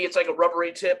maybe it's like a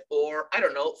rubbery tip, or I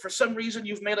don't know, for some reason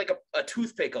you've made like a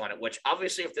toothpick on it, which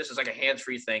obviously if this is like a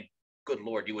hands-free thing, good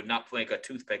Lord, you would not make a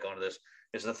toothpick onto this.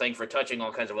 This is a thing for touching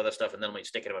all kinds of other stuff and then let me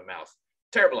stick it in my mouth.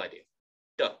 Terrible idea.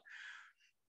 Duh.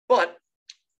 But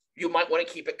you might want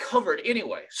to keep it covered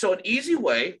anyway. So an easy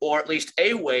way, or at least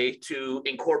a way to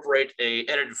incorporate a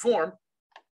edited form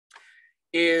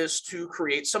is to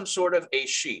create some sort of a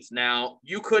sheath. Now,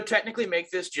 you could technically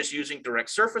make this just using direct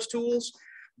surface tools,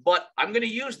 but I'm going to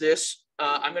use this.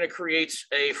 I'm going to create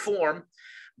a form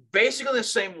basically the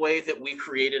same way that we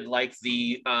created like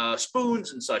the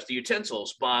spoons and such, the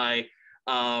utensils, by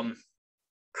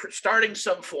starting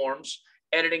some forms,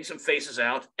 editing some faces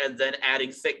out, and then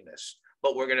adding thickness.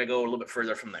 But we're going to go a little bit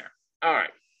further from there. All right.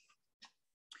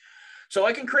 So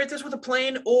I can create this with a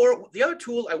plane, or the other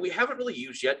tool we haven't really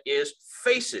used yet is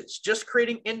faces, just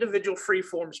creating individual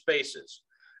freeform spaces,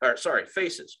 or sorry,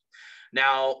 faces.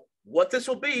 Now, what this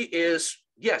will be is,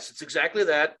 yes, it's exactly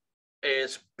that.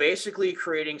 It's basically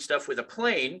creating stuff with a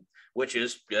plane, which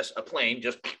is just a plane,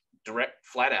 just direct,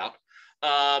 flat out.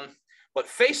 But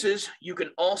faces, you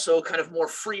can also kind of more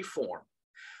freeform.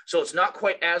 So it's not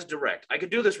quite as direct. I could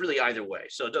do this really either way,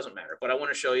 so it doesn't matter. But I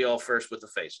want to show you all first with the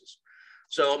faces.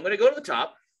 So I'm going to go to the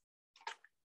top.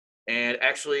 And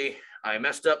actually, I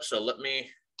messed up, so let me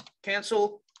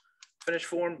cancel finish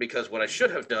form, because what I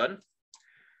should have done,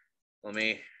 let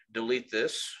me delete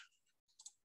this,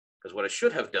 because what I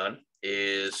should have done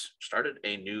is started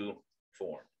a new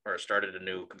form, or started a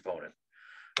new component.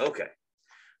 Okay,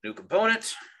 new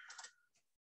component,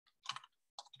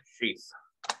 sheath.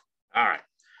 All right,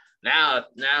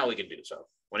 now we can do so. I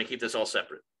want to keep this all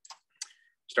separate.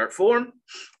 Start form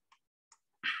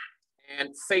and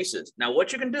faces. Now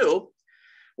what you can do,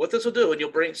 what this will do, and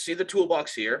you'll see the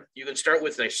toolbox here, you can start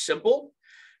with a simple,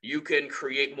 you can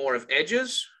create more of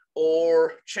edges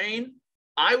or chain.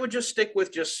 I would just stick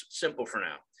with just simple for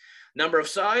now. Number of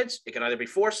sides, it can either be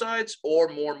 4 sides or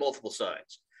more multiple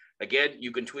sides. Again,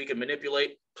 you can tweak and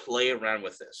manipulate, play around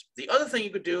with this. The other thing you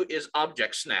could do is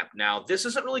object snap. Now, this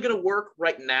isn't really going to work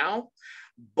right now,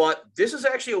 but this is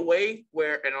actually a way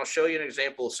where, and I'll show you an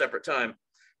example a separate time,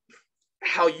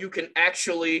 how you can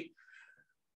actually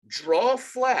draw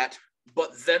flat,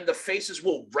 but then the faces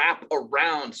will wrap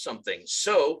around something.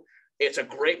 So it's a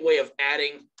great way of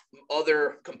adding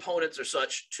other components or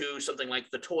such to something like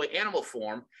the toy animal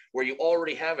form, where you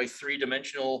already have a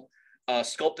 3-dimensional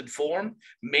sculpted form.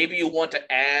 Maybe you want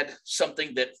to add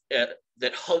something that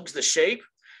that hugs the shape.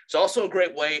 It's also a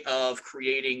great way of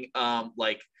creating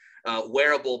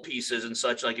wearable pieces and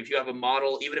such. Like if you have a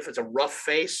model, even if it's a rough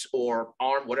face or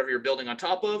arm, whatever you're building on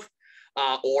top of,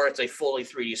 or it's a fully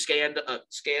 3D scanned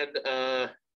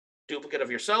duplicate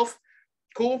of yourself,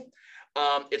 cool.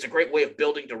 It's a great way of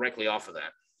building directly off of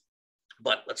that.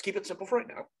 But let's keep it simple for right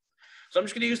now. So I'm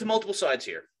just going to use the multiple sides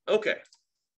here. Okay.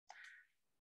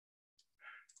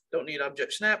 Don't need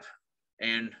object snap.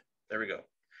 And there we go.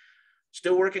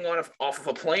 Still working on off of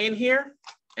a plane here.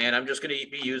 And I'm just going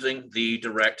to be using the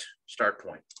direct start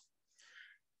point.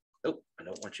 Oh, I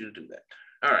don't want you to do that.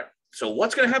 All right. So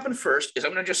what's going to happen first is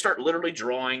I'm going to just start literally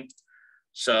drawing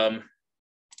some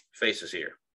faces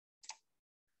here.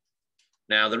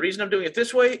 Now, the reason I'm doing it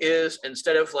this way is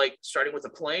instead of like starting with a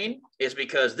plane is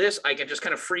because this, I can just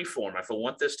kind of free form. If I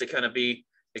want this to kind of be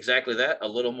exactly that, a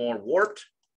little more warped,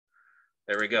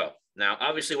 there we go. Now,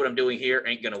 obviously what I'm doing here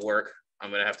ain't going to work. I'm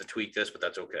going to have to tweak this, but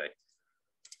that's okay.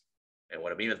 And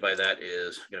what I mean by that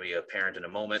is going to be apparent in a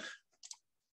moment.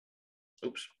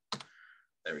 Oops.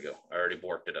 There we go. I already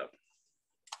borked it up.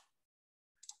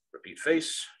 Repeat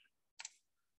face.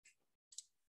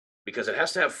 Because it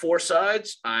has to have 4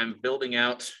 sides, I'm building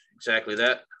out exactly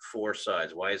that, 4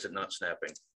 sides. Why is it not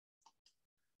snapping?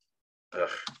 Ugh.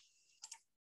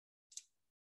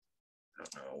 I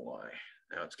don't know why.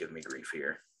 Now it's giving me grief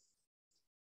here.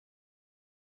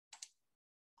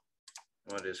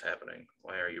 What is happening?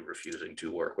 Why are you refusing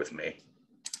to work with me?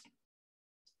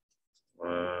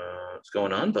 What's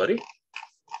going on, buddy?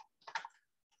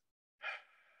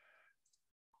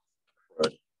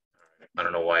 I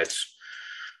don't know why it's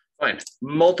fine.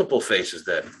 Multiple faces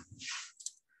then.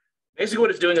 Basically what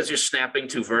it's doing is just snapping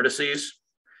 2 vertices,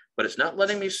 but it's not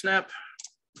letting me snap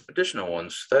additional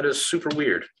ones. That is super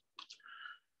weird.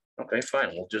 Okay, fine.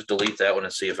 We'll just delete that one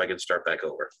and see if I can start back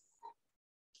over.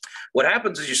 What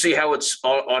happens is you see how it's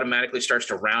automatically starts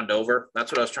to round over. That's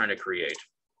what I was trying to create.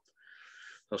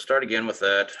 So start again with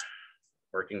that.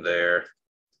 Working there,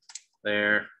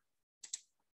 there.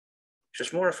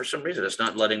 Just more for some reason, it's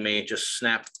not letting me just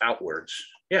snap outwards.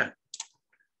 Yeah.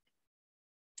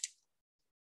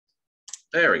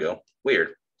 There we go.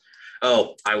 Weird.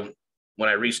 Oh, when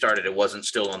I restarted, it wasn't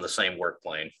still on the same work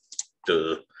plane.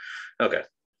 Duh. Okay.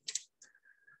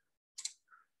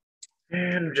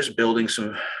 And I'm just building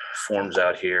some forms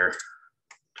out here.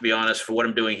 To be honest, for what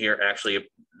I'm doing here, actually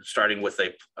starting with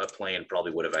a plane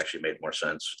probably would have actually made more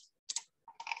sense.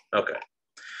 Okay.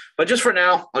 But just for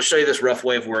now, I'll show you this rough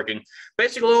way of working.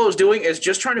 Basically, all I was doing is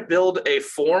just trying to build a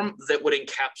form that would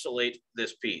encapsulate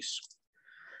this piece.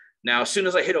 Now, as soon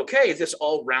as I hit OK, this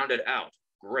all rounded out.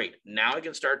 Great. Now I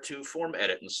can start to form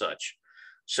edit and such.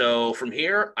 So from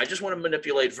here, I just want to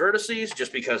manipulate vertices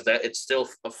just because that it's still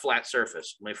a flat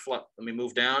surface. Let me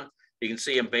move down. You can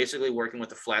see I'm basically working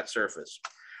with a flat surface.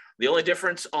 The only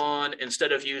difference on,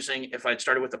 instead of using, if I'd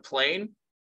started with a plane,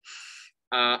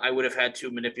 I would have had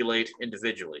to manipulate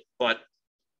individually. But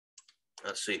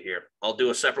let's see here. I'll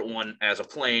do a separate one as a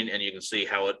plane, and you can see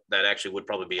how that actually would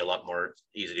probably be a lot more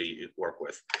easy to work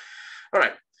with. All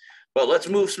right, but let's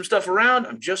move some stuff around.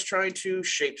 I'm just trying to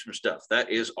shape some stuff.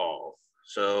 That is all.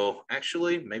 So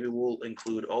actually, maybe we'll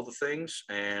include all the things,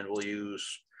 and we'll use,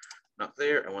 not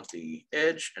there, I want the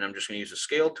edge, and I'm just going to use the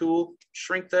scale tool,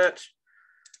 shrink that.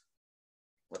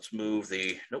 Let's move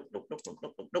the, nope.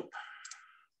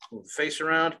 Move the face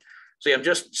around. See, I'm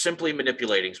just simply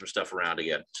manipulating some stuff around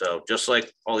again. So just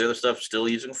like all the other stuff, still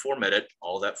using form edit,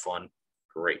 all that fun.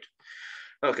 Great.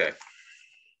 Okay.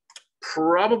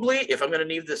 Probably, if I'm going to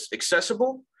need this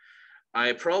accessible,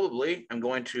 I probably am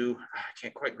going to, I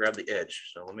can't quite grab the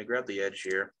edge. So let me grab the edge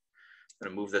here. I'm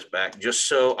going to move this back just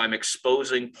so I'm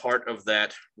exposing part of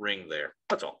that ring there.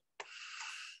 That's all.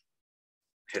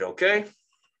 Hit OK.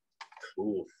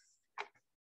 Cool.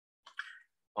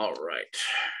 All right.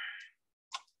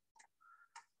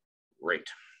 Great.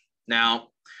 Now,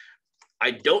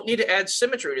 I don't need to add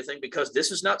symmetry or anything because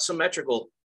this is not symmetrical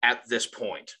at this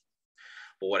point.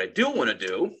 But what I do want to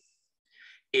do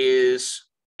is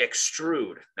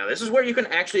extrude. Now, this is where you can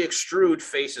actually extrude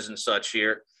faces and such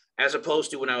here, as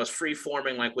opposed to when I was free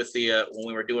forming, like with the when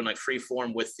we were doing like free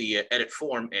form with the edit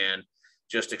form and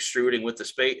just extruding with the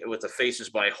space with the faces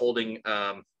by holding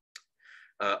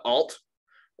Alt,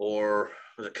 or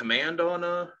was it Command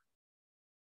on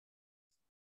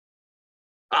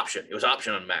Option? It was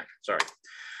Option on Mac. Sorry,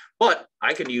 but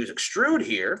I can use extrude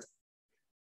here,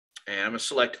 and I'm going to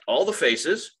select all the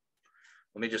faces.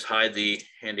 Let me just hide the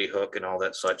handy hook and all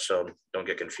that such, so don't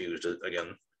get confused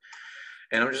again.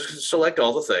 And I'm just going to select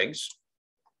all the things.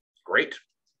 Great.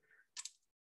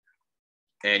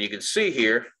 And you can see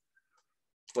here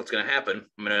what's going to happen.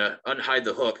 I'm going to unhide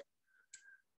the hook.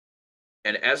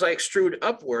 And as I extrude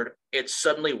upward, it's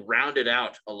suddenly rounded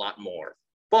out a lot more.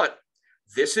 But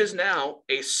this is now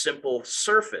a simple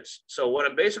surface. So what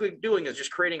I'm basically doing is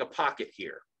just creating a pocket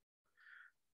here.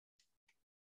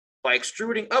 By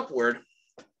extruding upward,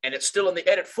 and it's still in the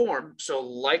edit form. So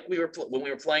like we were when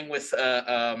we were playing with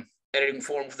editing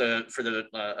form for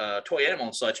the toy animal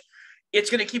and such, it's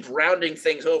going to keep rounding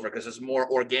things over because it's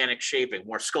more organic shaping,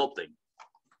 more sculpting.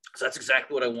 So that's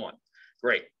exactly what I want.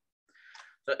 Great.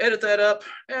 So edit that up.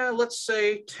 Let's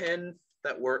say 10.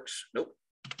 That works. Nope.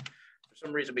 For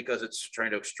some reason, because it's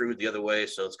trying to extrude the other way,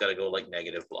 so it's got to go like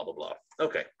negative, blah, blah, blah.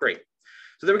 Okay, great.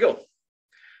 So there we go.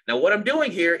 Now what I'm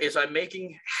doing here is I'm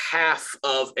making half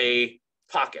of a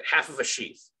pocket, half of a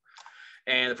sheath.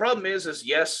 And the problem is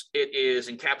yes, it is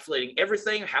encapsulating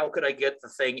everything. How could I get the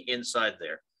thing inside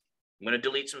there? I'm going to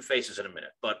delete some faces in a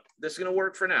minute, but this is going to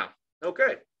work for now.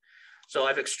 Okay. So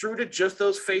I've extruded just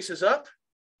those faces up.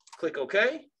 Click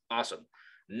OK. Awesome.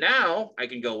 Now I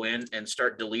can go in and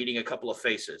start deleting a couple of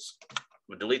faces. I'm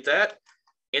going to delete that.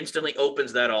 Instantly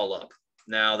opens that all up.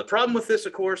 Now, the problem with this,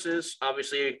 of course, is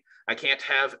obviously I can't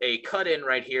have a cut in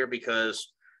right here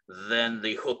because then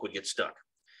the hook would get stuck.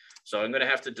 So I'm going to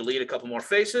have to delete a couple more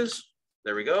faces.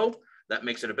 There we go. That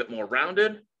makes it a bit more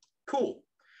rounded. Cool.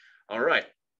 All right.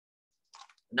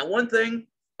 Now, one thing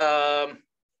I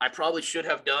probably should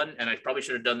have done, and I probably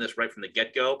should have done this right from the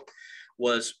get-go,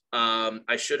 was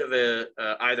I should have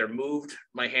either moved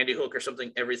my handy hook or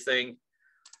something, everything,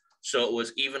 so it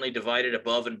was evenly divided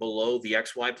above and below the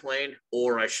XY plane,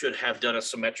 or I should have done a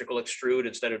symmetrical extrude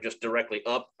instead of just directly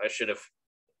up. I should have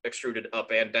extruded up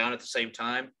and down at the same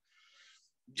time,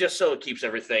 just so it keeps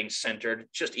everything centered.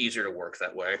 Just easier to work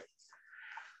that way.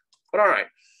 But all right,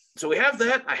 so we have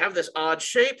that. I have this odd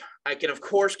shape. I can, of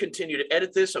course, continue to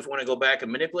edit this if I want to go back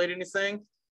and manipulate anything.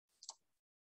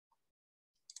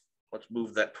 Let's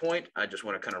move that point. I just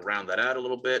want to kind of round that out a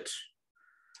little bit.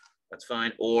 That's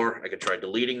fine. Or I could try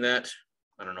deleting that.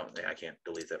 I don't know. I can't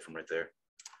delete that from right there.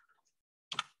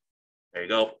 There you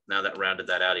go. Now that rounded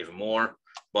that out even more,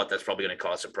 but that's probably going to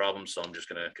cause some problems. So I'm just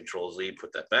going to Control Z,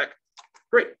 put that back.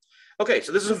 Great. Okay.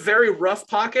 So this is a very rough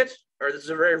pocket, or this is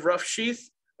a very rough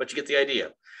sheath, but you get the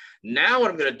idea. Now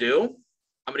what I'm going to do,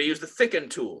 I'm going to use the thicken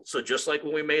tool. So just like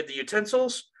when we made the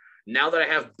utensils, now that I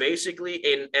have basically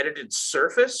an edited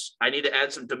surface, I need to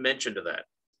add some dimension to that.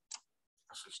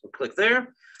 So click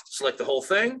there. Select the whole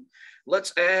thing.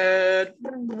 Let's add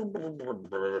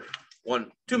 2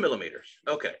 millimeters.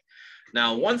 Okay.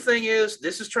 Now, one thing is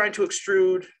this is trying to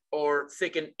extrude or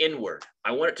thicken inward.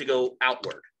 I want it to go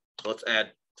outward. So let's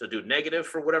add to do negative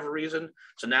for whatever reason.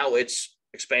 So now it's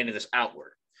expanding this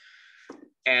outward.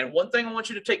 And one thing I want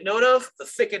you to take note of, the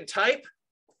thicken type,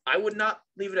 I would not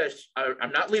leave it as,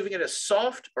 I'm not leaving it as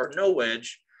soft or no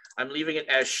edge. I'm leaving it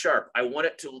as sharp. I want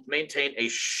it to maintain a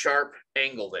sharp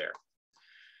angle there.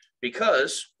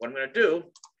 Because what I'm going to do,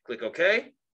 click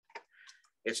OK.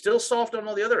 It's still soft on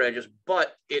all the other edges,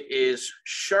 but it is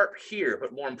sharp here.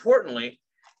 But more importantly,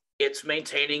 it's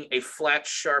maintaining a flat,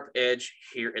 sharp edge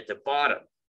here at the bottom.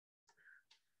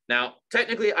 Now,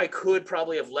 technically, I could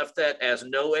probably have left that as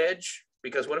no edge,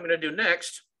 because what I'm going to do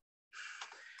next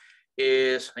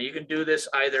is, you can do this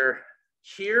either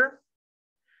here,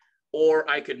 or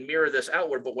I could mirror this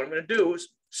outward. But what I'm going to do is,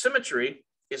 symmetry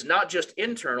is not just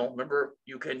internal. Remember,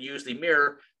 you can use the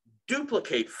mirror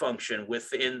duplicate function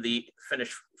within the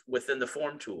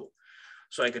form tool.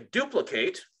 So I could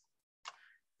duplicate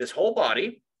this whole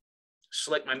body,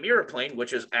 select my mirror plane,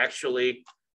 which is actually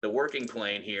the working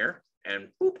plane here, and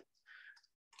boop,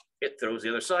 it throws the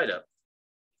other side up.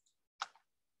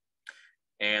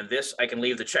 And this, I can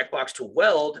leave the checkbox to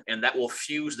weld, and that will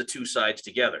fuse the two sides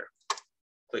together.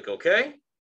 Click OK.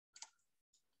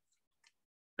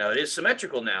 Now it is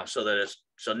symmetrical now, so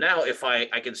now if I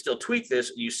can still tweak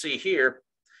this. You see here,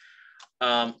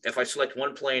 if I select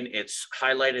one plane, it's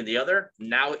highlighting the other.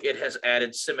 Now it has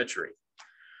added symmetry.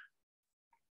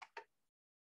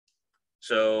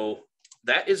 So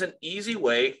that is an easy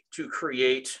way to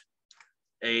create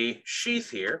a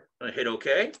sheath here. I'm gonna hit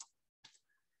OK.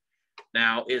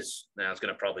 Now it's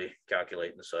gonna probably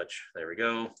calculate and such. There we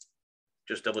go.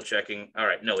 Just double checking. All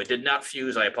right, no, it did not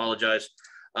fuse. I apologize.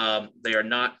 They are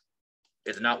not,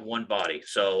 it's not one body.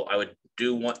 So I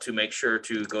do want to make sure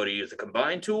to go to use the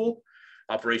combine tool,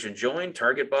 operation join,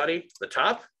 target body, the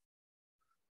top,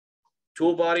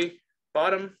 tool body,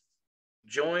 bottom,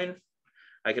 join.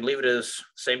 I can leave it as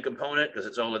same component because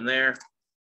it's all in there.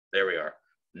 There we are.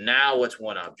 Now it's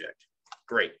one object.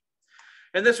 Great.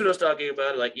 And this one I was talking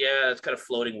about, like, yeah, it's kind of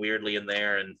floating weirdly in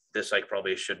there, and this I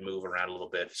probably should move around a little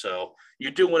bit. So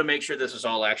you do want to make sure this is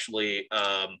all actually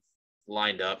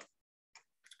lined up.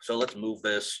 So let's move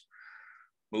this,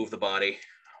 move the body.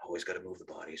 Always got to move the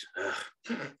bodies.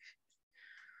 All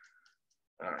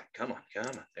right, come on.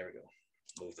 There we go.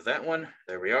 Move to that one.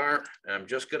 There we are. And I'm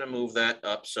just going to move that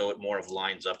up so it more of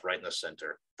lines up right in the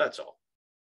center. That's all.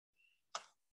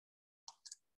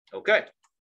 Okay.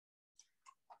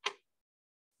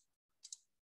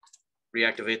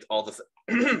 Reactivate all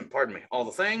the, pardon me, all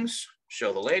the things.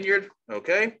 Show the lanyard.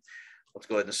 Okay. Let's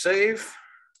go ahead and save.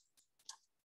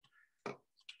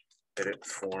 Edit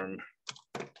form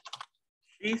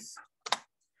sheath.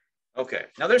 Okay.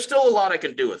 Now there's still a lot I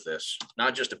can do with this,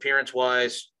 not just appearance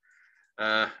wise.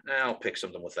 I'll pick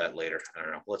something with that later. I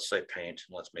don't know. Let's say paint.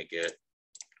 Let's make it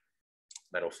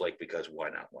metal flake because why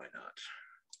not? Why not?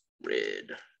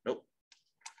 Red. Nope.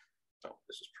 Oh,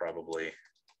 this is probably,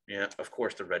 yeah, of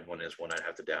course the red one is one I'd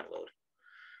have to download.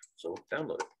 So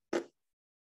download it.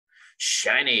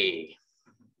 Shiny.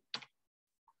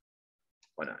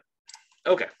 Why not?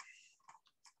 Okay.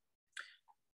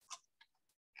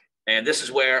 And this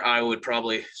is where I would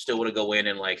probably still want to go in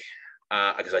and like,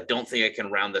 because I don't think I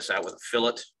can round this out with a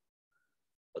fillet.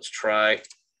 Let's try.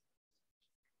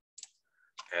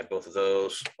 Add both of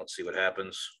those. Let's see what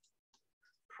happens.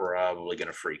 Probably going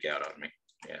to freak out on me.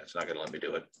 Yeah, it's not going to let me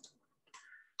do it.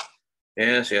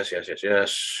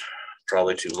 Yes.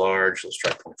 Probably too large. Let's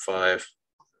try 0.5.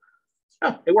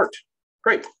 Oh, it worked.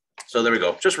 Great. So there we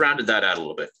go. Just rounded that out a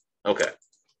little bit. Okay.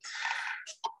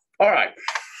 All right.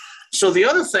 So the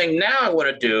other thing now I want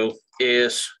to do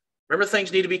is, remember,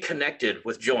 things need to be connected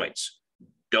with joints.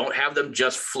 Don't have them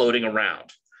just floating around.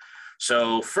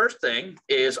 So first thing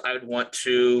is I would want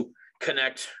to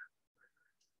connect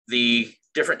the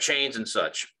different chains and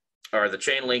such, or the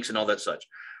chain links and all that such.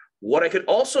 What I could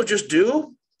also just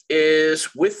do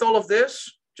is, with all of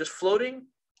this just floating,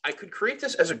 I could create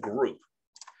this as a group.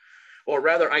 Or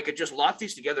rather, I could just lock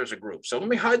these together as a group. So let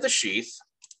me hide the sheath,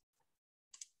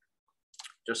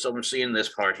 just so I'm seeing this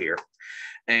part here.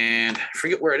 And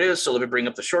forget where it is, so let me bring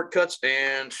up the shortcuts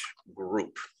and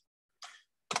group.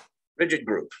 Rigid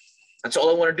group. That's all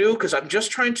I want to do, because I'm just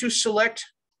trying to select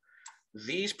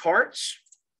these parts,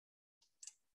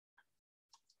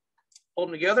 hold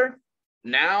them together.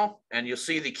 Now, and you'll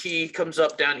see the key comes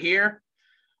up down here,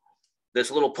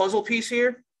 this little puzzle piece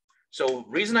here. So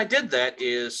reason I did that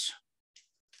is,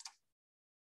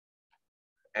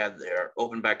 add there,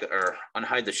 open back or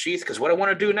unhide the sheath, because what I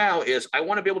want to do now is I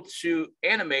want to be able to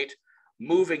animate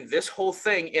moving this whole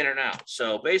thing in and out.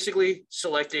 So basically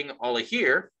selecting all of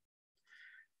here,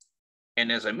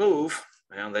 and as I move,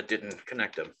 well, that didn't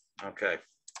connect them. Okay.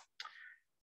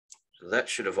 So that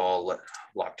should have all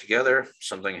locked together.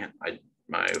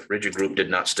 My rigid group did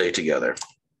not stay together.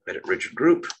 Edit rigid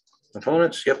group,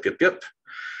 components, yep.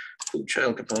 Include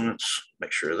child components,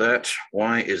 make sure of that.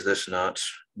 Why is this not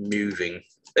moving?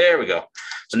 There we go.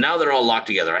 So now they're all locked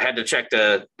together. I had to check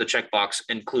the checkbox,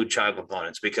 include child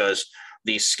components, because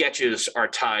these sketches are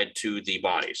tied to the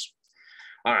bodies.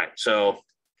 All right, so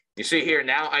you see here,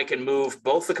 now I can move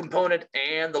both the component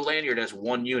and the lanyard as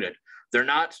one unit. They're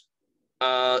not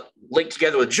linked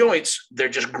together with joints, they're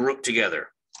just grouped together.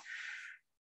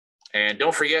 And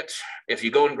don't forget, if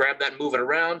you go and grab that and move it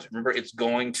around, remember it's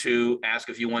going to ask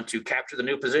if you want to capture the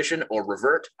new position or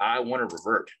revert. I want to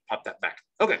revert, pop that back.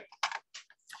 Okay.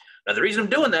 Now the reason I'm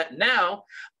doing that, now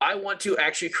I want to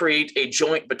actually create a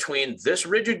joint between this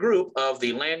rigid group of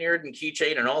the lanyard and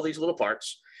keychain and all these little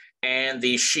parts and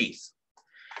the sheath.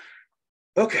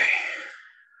 Okay,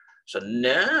 so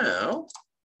now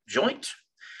joint.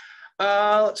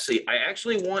 Let's see, I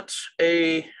actually want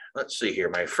let's see here.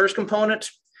 My first component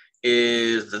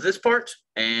is this part,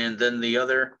 and then the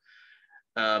other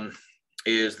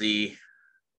is the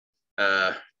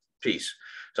piece.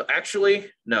 So actually,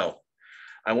 no,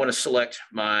 I want to select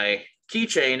my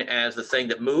keychain as the thing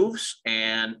that moves,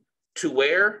 and to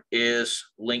where is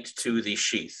linked to the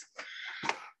sheath.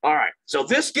 All right, so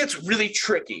this gets really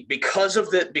tricky because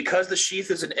the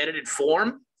sheath is an edited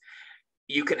form.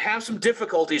 You can have some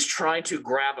difficulties trying to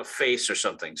grab a face or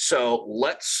something. So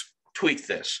let's tweak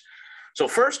this. So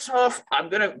first off,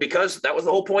 because that was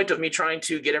the whole point of me trying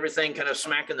to get everything kind of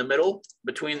smack in the middle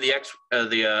between the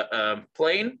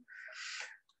plane,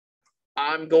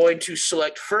 I'm going to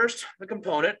select first the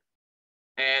component,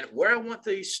 and where I want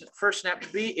the first snap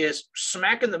to be is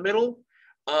smack in the middle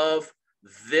of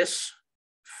this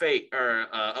face, or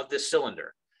of this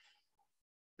cylinder.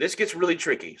 This gets really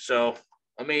tricky. So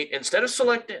I mean, instead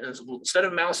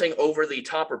of mousing over the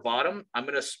top or bottom, I'm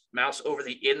going to mouse over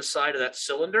the inside of that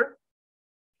cylinder,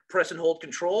 press and hold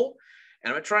Control, and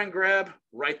I'm going to try and grab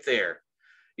right there.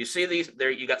 You see these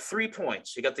there? You got 3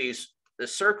 points. You got this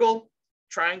circle,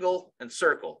 triangle, and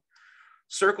circle.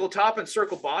 Circle top and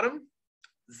circle bottom.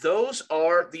 Those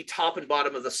are the top and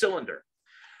bottom of the cylinder.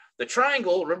 The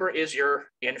triangle, remember, is your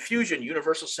infusion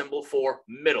universal symbol for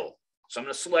middle. So I'm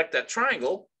going to select that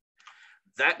triangle.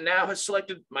 That now has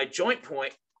selected my joint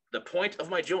point. The point of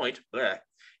my joint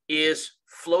is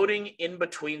floating in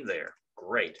between there.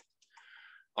 Great.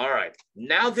 All right,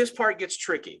 now this part gets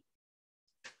tricky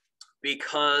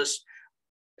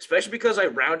especially because I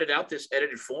rounded out this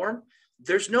edited form,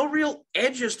 there's no real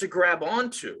edges to grab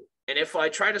onto. And if I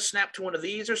try to snap to one of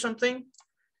these or something,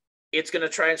 it's going to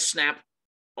try and snap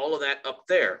all of that up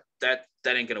there. That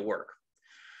ain't going to work.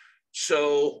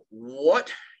 So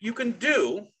what you can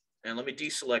do, and let me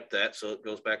deselect that so it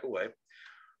goes back away.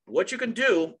 What you can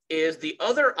do is the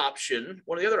other option,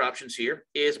 one of the other options here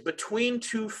is between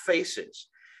two faces.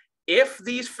 If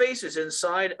these faces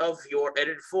inside of your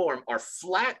edited form are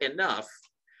flat enough,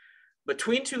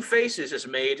 between two faces is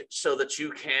made so that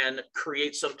you can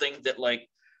create something that, like,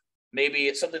 maybe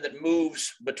it's something that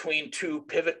moves between two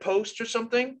pivot posts or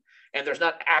something, and there's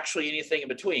not actually anything in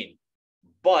between.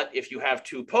 But if you have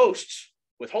two posts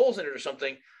with holes in it or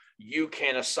something, you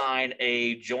can assign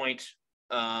a joint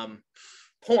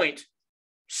point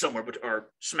somewhere,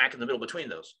 or smack in the middle between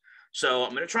those. So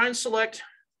I'm going to try and select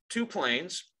two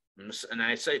planes, and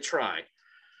I say try.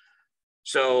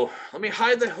 So let me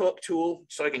hide the hook tool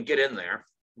so I can get in there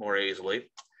more easily.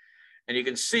 And you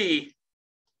can see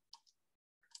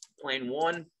plane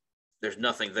one, there's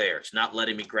nothing there. It's not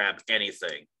letting me grab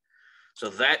anything. So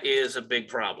that is a big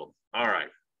problem. All right.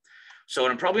 So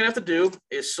what I'm probably gonna have to do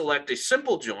is select a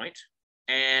simple joint.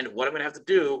 And what I'm gonna have to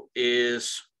do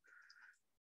is,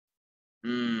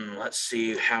 let's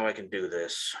see how I can do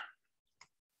this.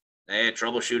 Hey,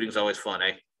 troubleshooting is always fun,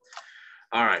 eh?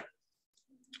 All right.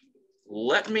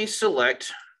 Let me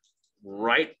select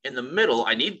right in the middle.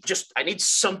 I need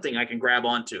something I can grab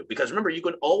onto, because remember, you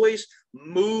can always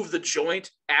move the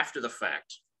joint after the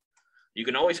fact. You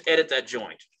can always edit that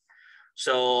joint.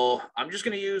 So I'm just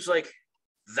going to use like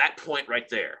that point right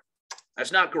there.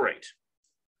 That's not great.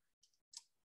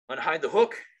 Unhide the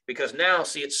hook, because now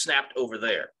see it's snapped over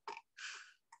there.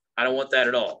 I don't want that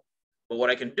at all. But what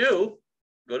I can do,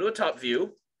 go to a top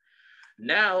view.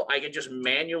 Now I can just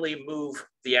manually move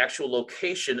the actual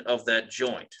location of that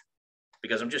joint,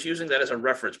 because I'm just using that as a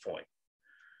reference point.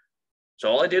 So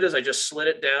all I did is I just slid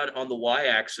it down on the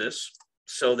y-axis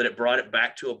so that it brought it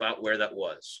back to about where that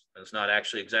was. And it's not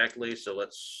actually exactly, so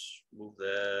let's move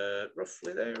that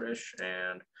roughly there-ish.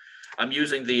 And I'm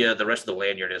using the rest of the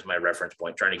lanyard as my reference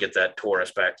point, trying to get that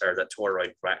torus back, or that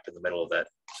toroid back to the middle of that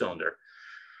cylinder.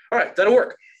 All right, that'll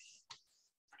work.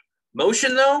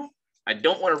 Motion though, I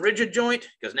don't want a rigid joint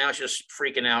because now it's just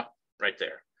freaking out right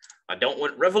there. I don't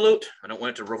want revolute. I don't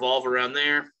want it to revolve around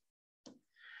there.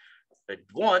 What I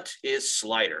want is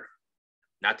slider,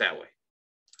 not that way.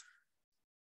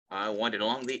 I want it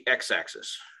along the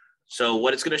x-axis. So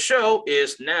what it's going to show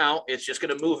is now it's just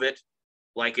going to move it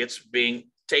like it's being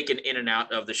taken in and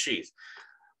out of the sheath.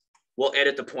 We'll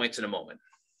edit the points in a moment.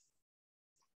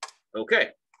 Okay.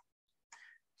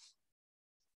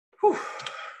 Whew.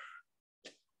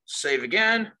 Save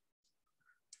again.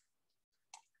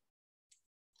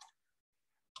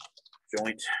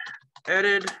 Joint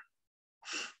edit.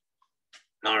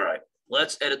 All right,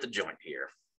 let's edit the joint here.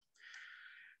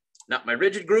 Now my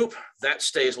rigid group, that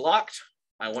stays locked.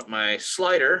 I want my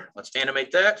slider. Let's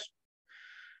animate that.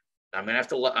 I'm gonna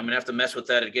have to mess with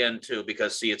that again too,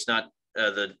 because see, it's not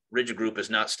the rigid group is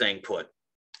not staying put.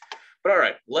 But all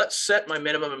right, let's set my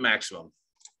minimum and maximum.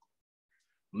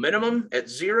 Minimum at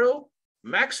 0.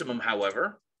 Maximum,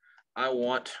 however, I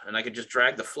want, and I can just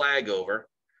drag the flag over.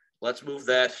 Let's move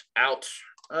that out.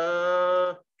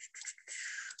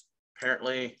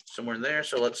 Apparently somewhere in there.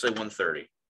 So let's say 130.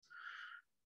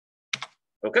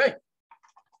 Okay.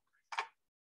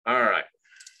 All right.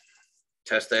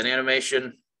 Test that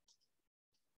animation.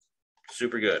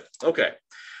 Super good. Okay.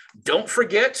 Don't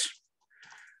forget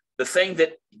the thing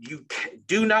that you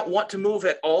do not want to move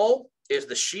at all is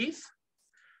the sheath.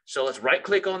 So let's right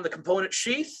click on the component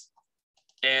sheath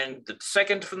and the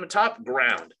second from the top,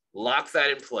 ground. Lock that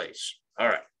in place. All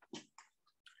right.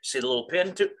 See the little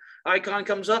pin icon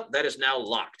comes up? That is now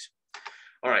locked.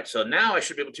 All right. So now I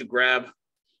should be able to grab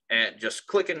and just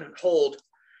click and hold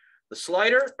the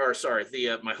slider, or sorry,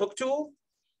 the my hook tool.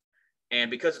 And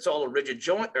because it's all a rigid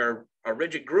joint or a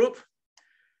rigid group,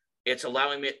 it's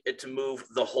allowing it to move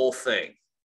the whole thing.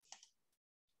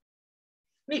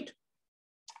 Neat.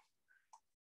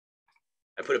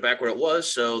 I put it back where it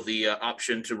was, so the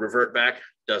option to revert back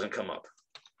doesn't come up.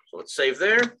 So let's save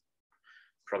there.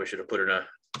 Probably should have put in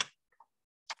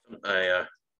a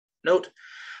note.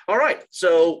 All right,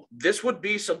 so this would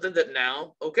be something that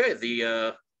now, okay,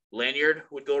 the lanyard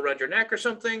would go around your neck or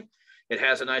something. It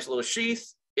has a nice little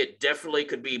sheath. It definitely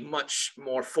could be much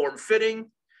more form-fitting.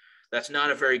 That's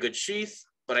not a very good sheath,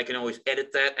 but I can always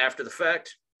edit that after the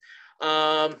fact.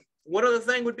 One other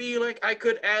thing would be like I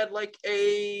could add like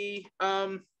a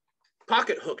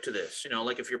pocket hook to this. You know,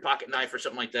 like if your pocket knife or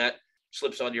something like that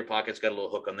slips onto your pocket, it's got a little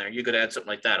hook on there. You could add something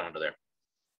like that onto there.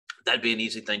 That'd be an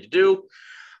easy thing to do.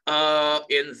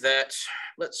 In that,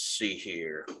 let's see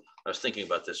here. I was thinking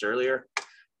about this earlier.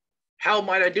 How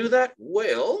might I do that?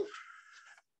 Well,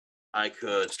 I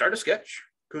could start a sketch,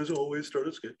 because I always start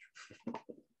a sketch.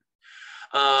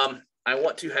 I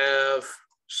want to have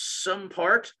some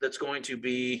part that's going to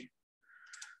be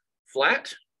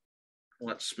flat.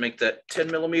 Let's make that 10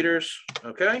 millimeters,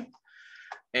 okay?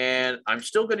 And I'm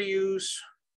still going to use,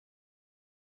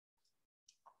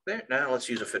 there. Now let's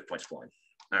use a fit point spline.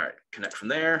 All right, connect from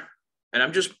there. And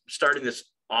I'm just starting this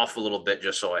off a little bit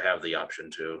just so I have the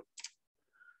option to.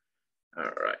 All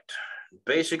right,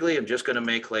 basically I'm just going to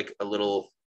make like a little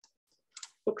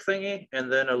hook thingy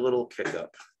and then a little kick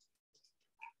up.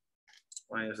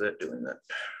 Why is that doing that?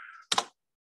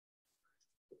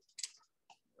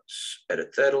 Let's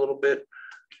edit that a little bit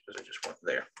because I just want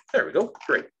there. There we go.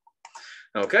 Great.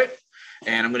 Okay.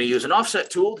 And I'm going to use an offset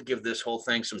tool to give this whole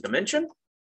thing some dimension.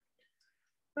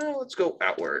 Let's go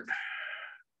outward.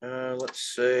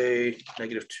 Let's say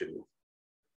 -2.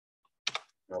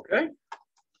 Okay.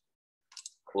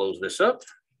 Close this up.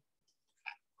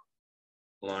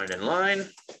 Line in line.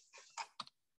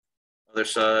 Other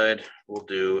side, we'll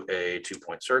do a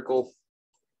 2-point circle.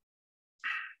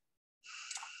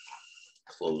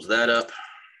 Close that up.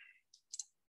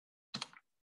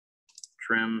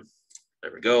 Trim.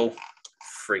 There we go.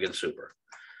 Friggin' super.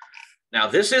 Now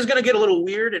this is going to get a little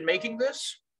weird in making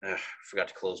this. Forgot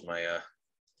to close my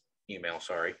email,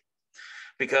 sorry.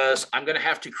 Because I'm going to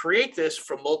have to create this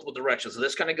from multiple directions. So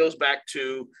this kind of goes back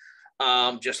to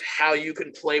just how you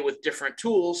can play with different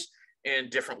tools in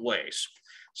different ways.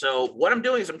 So what I'm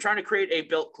doing is I'm trying to create a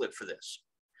belt clip for this.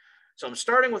 So I'm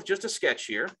starting with just a sketch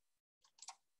here.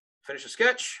 Finish a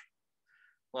sketch.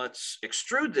 Let's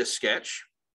extrude this sketch.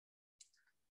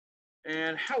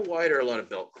 And how wide are a lot of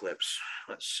belt clips?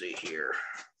 Let's see here.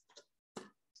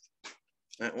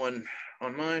 That one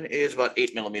on mine is about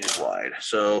 8 millimeters wide.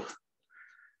 So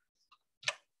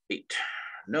 8.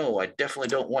 No, I definitely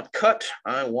don't want cut.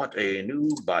 I want a new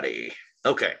body.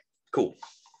 Okay, cool.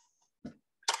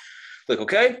 Click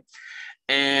OK.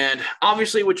 And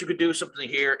obviously what you could do something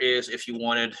here is if you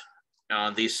wanted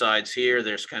on these sides here,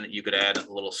 there's kind of, you could add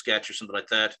a little sketch or something like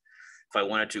that. if I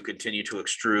wanted to continue to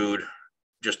extrude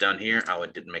just down here, oh,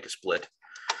 it didn't make a split.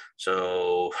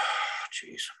 So,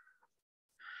 geez.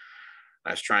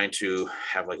 I was trying to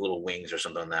have like little wings or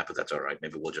something on that, but that's all right.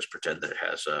 Maybe we'll just pretend that it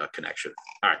has a connection.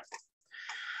 All right.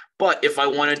 But if I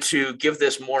wanted to give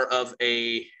this more of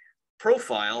a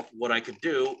profile, what I could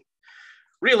do,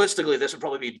 realistically, this would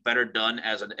probably be better done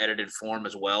as an edited form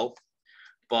as well.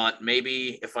 But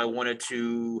maybe if I wanted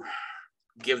to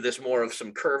give this more of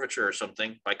some curvature or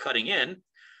something by cutting in,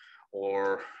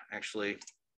 or actually,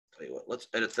 tell you what, let's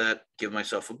edit that, give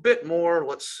myself a bit more.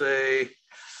 Let's say,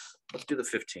 let's do the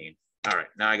 15. All right,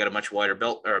 now I got a much wider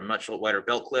belt or a much wider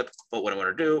belt clip. But what I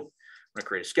want to do, I'm going to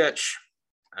create a sketch,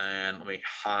 and let me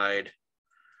hide.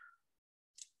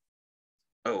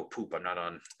 Oh, poop! I'm not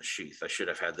on the sheath. I should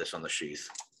have had this on the sheath.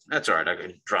 That's all right. I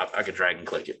can drag and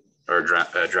click it, or drag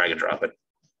and drop it.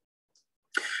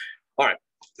 All right,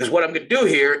 because what I'm going to do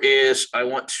here is I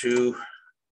want to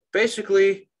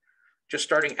basically just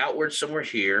starting outward somewhere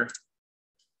here.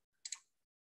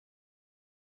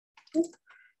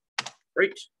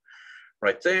 Great.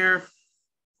 Right there.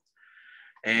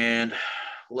 And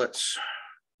let's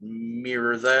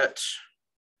mirror that.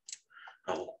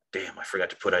 Oh, damn, I forgot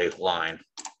to put a line.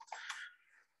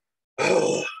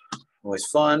 Oh, always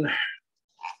fun.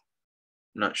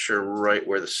 Not sure right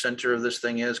where the center of this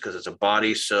thing is because it's a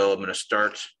body. So I'm going to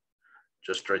start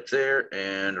just right there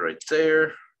and right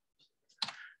there.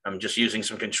 I'm just using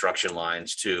some construction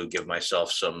lines to give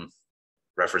myself some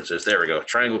references. There we go.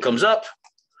 Triangle comes up.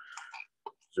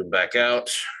 Zoom back out.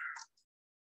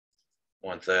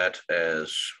 Want that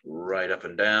as right up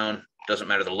and down. Doesn't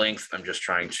matter the length. I'm just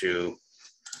trying to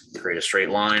create a straight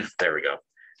line. There we go.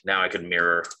 Now I can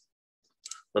mirror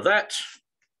that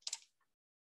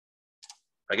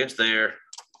against there.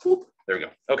 Whoop, there we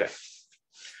go. Okay.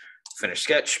 Finish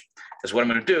sketch. Because what I'm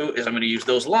going to do is I'm going to use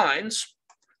those lines.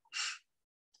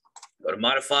 Go to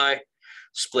modify,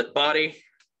 split body.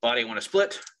 Body I want to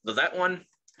split. That one.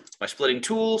 My splitting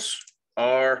tools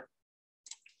are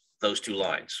those two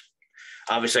lines.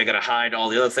 Obviously, I got to hide all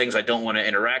the other things I don't want to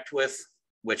interact with,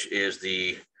 which is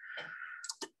the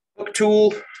hook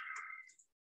tool.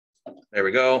 There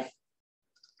we go.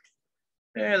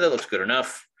 And that looks good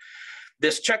enough.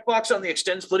 This checkbox on the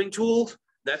extend splitting tool,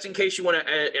 that's in case you want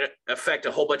to affect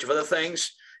a whole bunch of other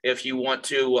things. If you want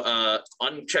to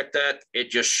uncheck that, it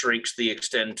just shrinks the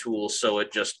extend tool, so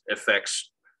it just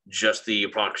affects just the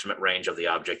approximate range of the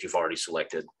object you've already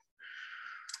selected.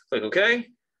 Click OK.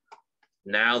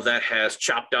 Now that has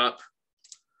chopped up.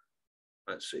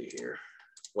 Let's see here.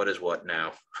 What is what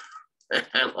now?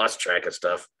 I lost track of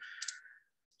stuff.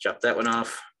 Chop that one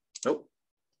off. Nope.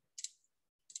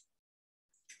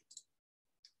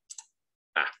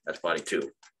 Ah, that's body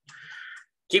 2.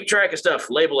 Keep track of stuff,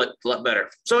 label it a lot better.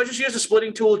 So I just used a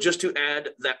splitting tool just to add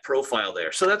that profile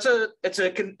there. So that's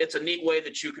it's a neat way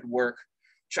that you could work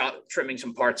trimming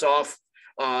some parts off.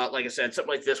 Like I said,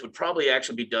 something like this would probably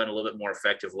actually be done a little bit more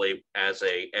effectively as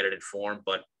a edited form,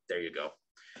 but there you go.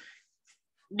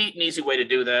 Neat and easy way to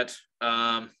do that.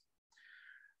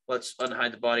 Let's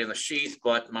unhide the body on the sheath,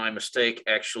 but my mistake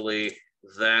actually,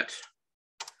 that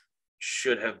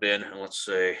should have been, let's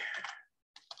say,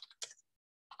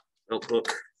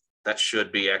 hook, that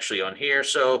should be actually on here.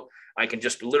 So I can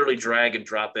just literally drag and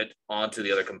drop it onto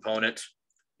the other component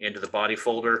into the body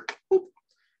folder. Boop.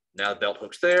 Now the belt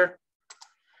hook's there.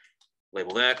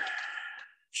 Label that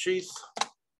sheath.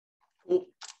 Cool.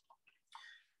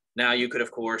 Now you could,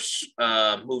 of course,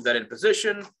 move that in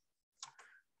position.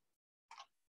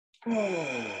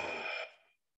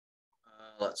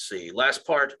 Let's see. Last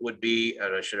part would be,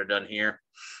 as I should have done here.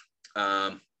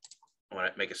 I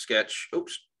want to make a sketch.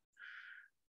 Oops.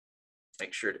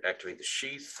 Make sure to activate the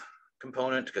sheath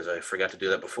component because I forgot to do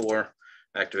that before.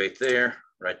 Activate there,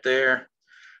 right there.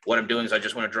 What I'm doing is I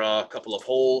just want to draw a couple of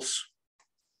holes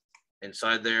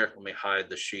inside there. Let me hide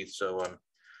the sheath so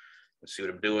let's see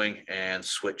what I'm doing and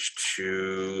switch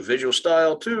to visual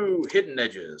style to hidden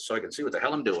edges so I can see what the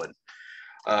hell I'm doing.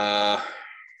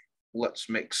 Let's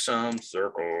make some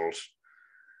circles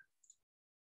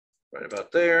right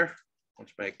about there.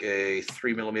 Let's make a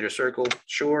 3mm circle,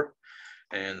 sure.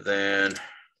 And then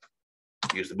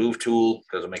use the move tool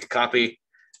because I'll make a copy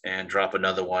and drop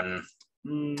another one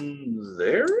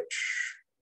there.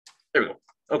 There we go.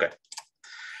 Okay.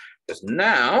 Because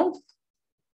now,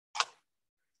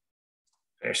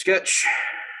 there's sketch,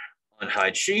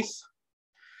 unhide sheath.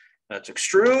 That's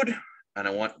extrude. And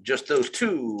I want just those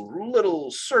two little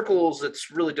circles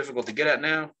that's really difficult to get at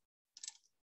now.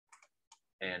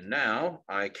 And now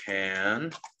I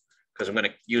can, because I'm going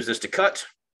to use this to cut.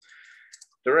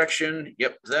 Direction,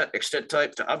 yep, that extent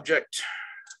type to object.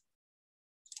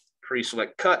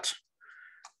 pre-select cut.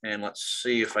 And let's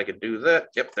see if I could do that.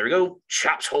 Yep, there we go.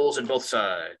 Chops holes in both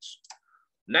sides.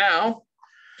 Now,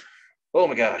 oh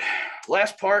my God,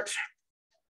 last part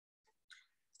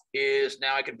is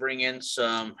now I can bring in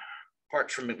some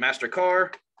parts from Master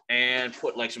Car and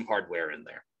put like some hardware in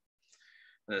there.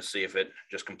 Let's see if it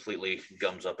just completely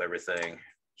gums up everything.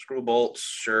 Screw bolts,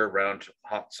 sure. Round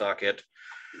hot socket.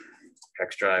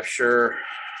 Hex drive, sure.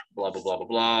 Blah, blah, blah, blah,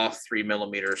 blah.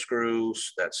 3mm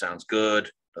screws. That sounds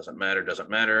good. Doesn't matter, doesn't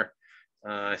matter.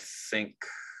 I think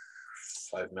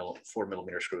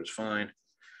 4mm screw is fine,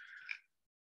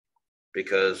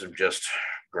 because I'm just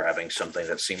grabbing something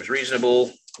that seems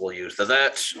reasonable. We'll use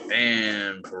that.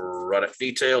 And product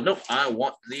detail. Nope, I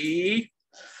want the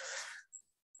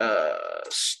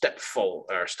step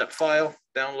file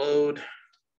download.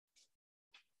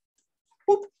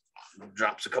 Whoop.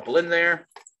 Drops a couple in there.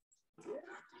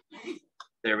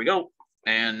 There we go.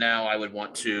 And now I would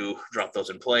want to drop those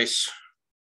in place.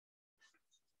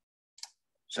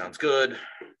 Sounds good.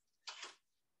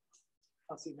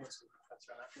 I'll see you next week. That's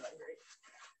right. I feel like great.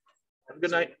 Have a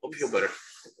good night. Hope you feel better.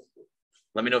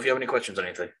 Let me know if you have any questions on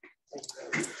anything.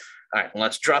 All right,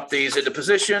 let's drop these into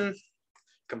position.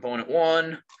 Component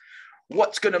 1.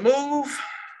 What's going to move?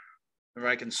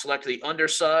 Remember, I can select the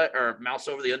underside or mouse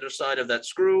over the underside of that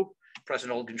screw, press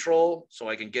and hold Control so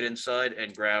I can get inside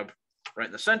and grab right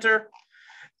in the center.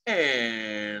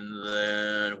 And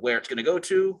then where it's going to go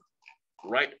to,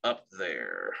 right up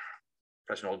there.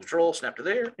 Press and hold Control, snap to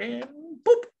there, and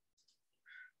boop.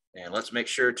 And let's make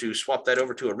sure to swap that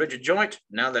over to a rigid joint.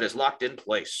 Now that is locked in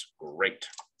place. Great.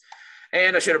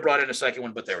 And I should have brought in a second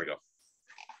one, but there we go.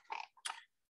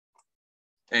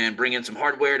 And bring in some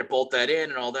hardware to bolt that in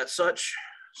and all that such.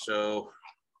 So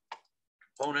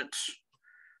component,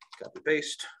 copy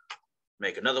paste,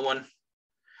 make another one.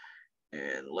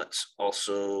 And let's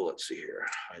see here,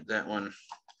 hide that one,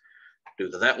 do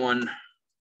that one.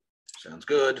 Sounds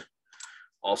good.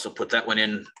 Also put that one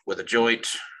in with a joint.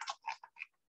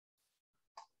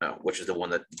 No, which is the one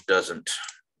that doesn't.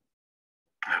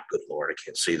 Oh, good Lord, I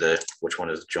can't see which one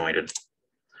is jointed.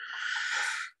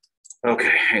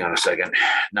 Okay, hang on a second.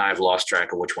 Now I've lost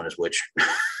track of which one is which.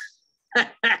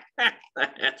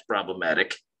 That's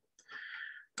problematic.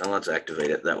 Now let's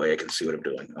activate it. That way I can see what I'm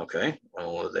doing. Okay,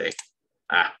 well,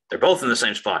 they're both in the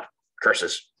same spot.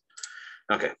 Curses.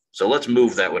 Okay, so let's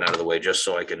move that one out of the way just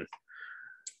so I can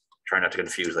try not to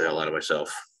confuse the hell out of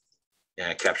myself.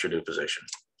 Yeah, capture new position.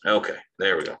 Okay,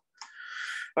 there we go.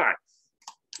 All right,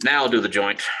 now I'll do the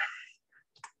joint.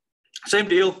 Same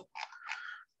deal.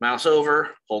 Mouse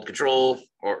over, hold Control,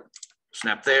 or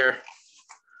snap there,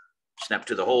 snap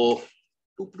to the hole.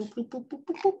 Boop, boop, boop, boop, boop,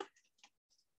 boop, boop.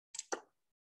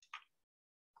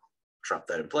 Drop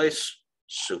that in place.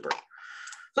 Super.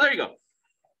 So there you go.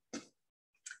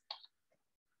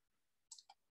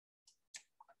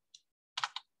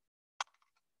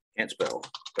 Can't spell.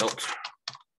 Belt,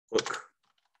 hook,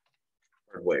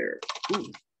 hardware.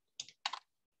 Ooh.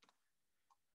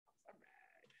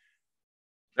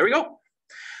 There we go.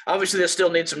 Obviously, this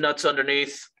still needs some nuts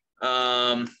underneath.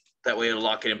 That way it'll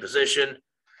lock it in position.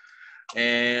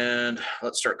 And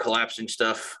let's start collapsing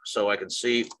stuff so I can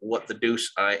see what the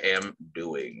deuce I am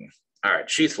doing. All right,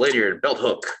 sheath, lanyard, belt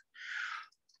hook.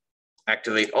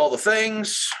 Activate all the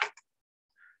things.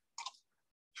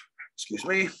 Excuse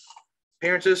me.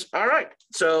 Appearances. All right,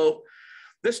 so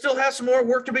this still has some more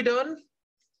work to be done,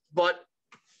 but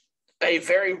a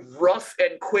very rough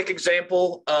and quick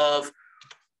example of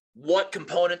what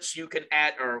components you can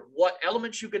add or what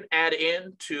elements you can add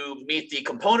in to meet the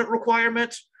component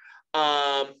requirement,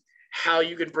 how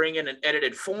you can bring in an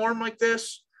edited form like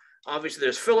this. Obviously,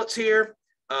 there's fillets here.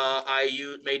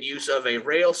 I made use of a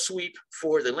rail sweep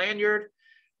for the lanyard,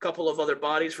 a couple of other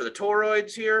bodies for the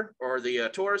toroids here, or the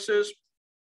toruses.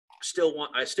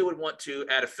 I still would want to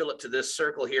add a fillet to this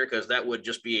circle here because that would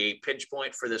just be a pinch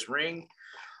point for this ring.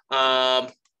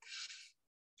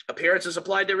 Appearances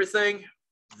applied to everything.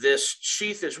 This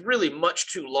sheath is really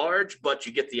much too large, but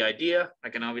you get the idea. I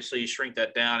can obviously shrink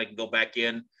that down. I can go back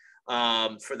in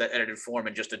for that edited form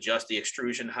and just adjust the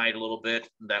extrusion height a little bit.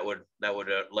 That would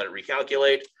let it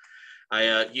recalculate.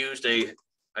 I used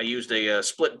a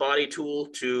split body tool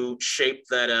to shape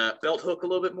that belt hook a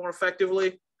little bit more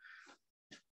effectively.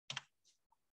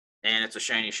 And it's a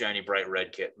shiny, shiny, bright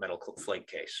red metal flake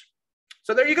case.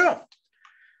 So there you go.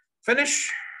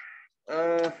 Finish.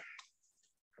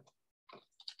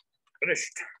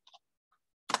 Finished.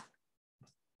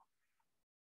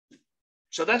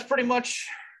 So that's pretty much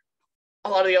a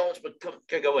lot of the elements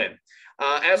can go in.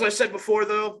 As I said before,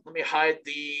 though, let me hide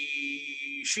the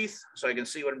sheath so I can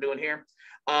see what I'm doing here.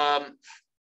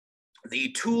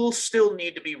 The tools still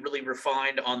need to be really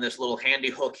refined on this little handy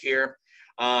hook here.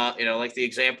 You know, like the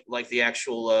example, like the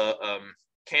actual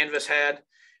canvas had.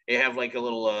 They have like a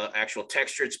little actual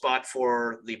textured spot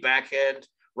for the back end.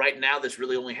 Right now, this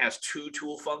really only has 2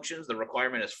 tool functions. The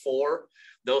requirement is 4.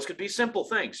 Those could be simple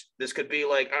things. This could be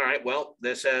like, all right, well,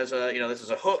 this has a, you know, this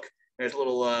is a hook. There's a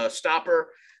little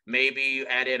stopper. Maybe you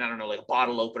add in, I don't know, like a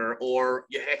bottle opener, or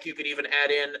heck, you could even add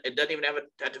in, it doesn't even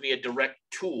have to be a direct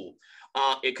tool.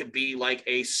 It could be like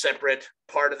a separate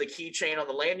part of the keychain on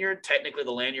the lanyard. Technically,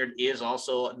 the lanyard is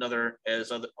also another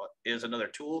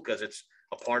tool because it's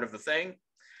a part of the thing.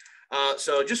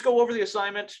 So just go over the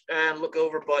assignment and look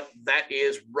over, but that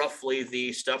is roughly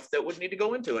the stuff that would need to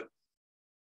go into it.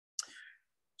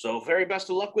 So very best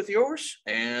of luck with yours,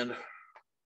 and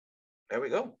there we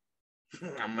go.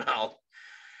 I'm out,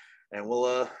 and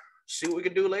we'll see what we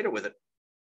can do later with it.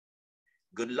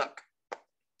 Good luck.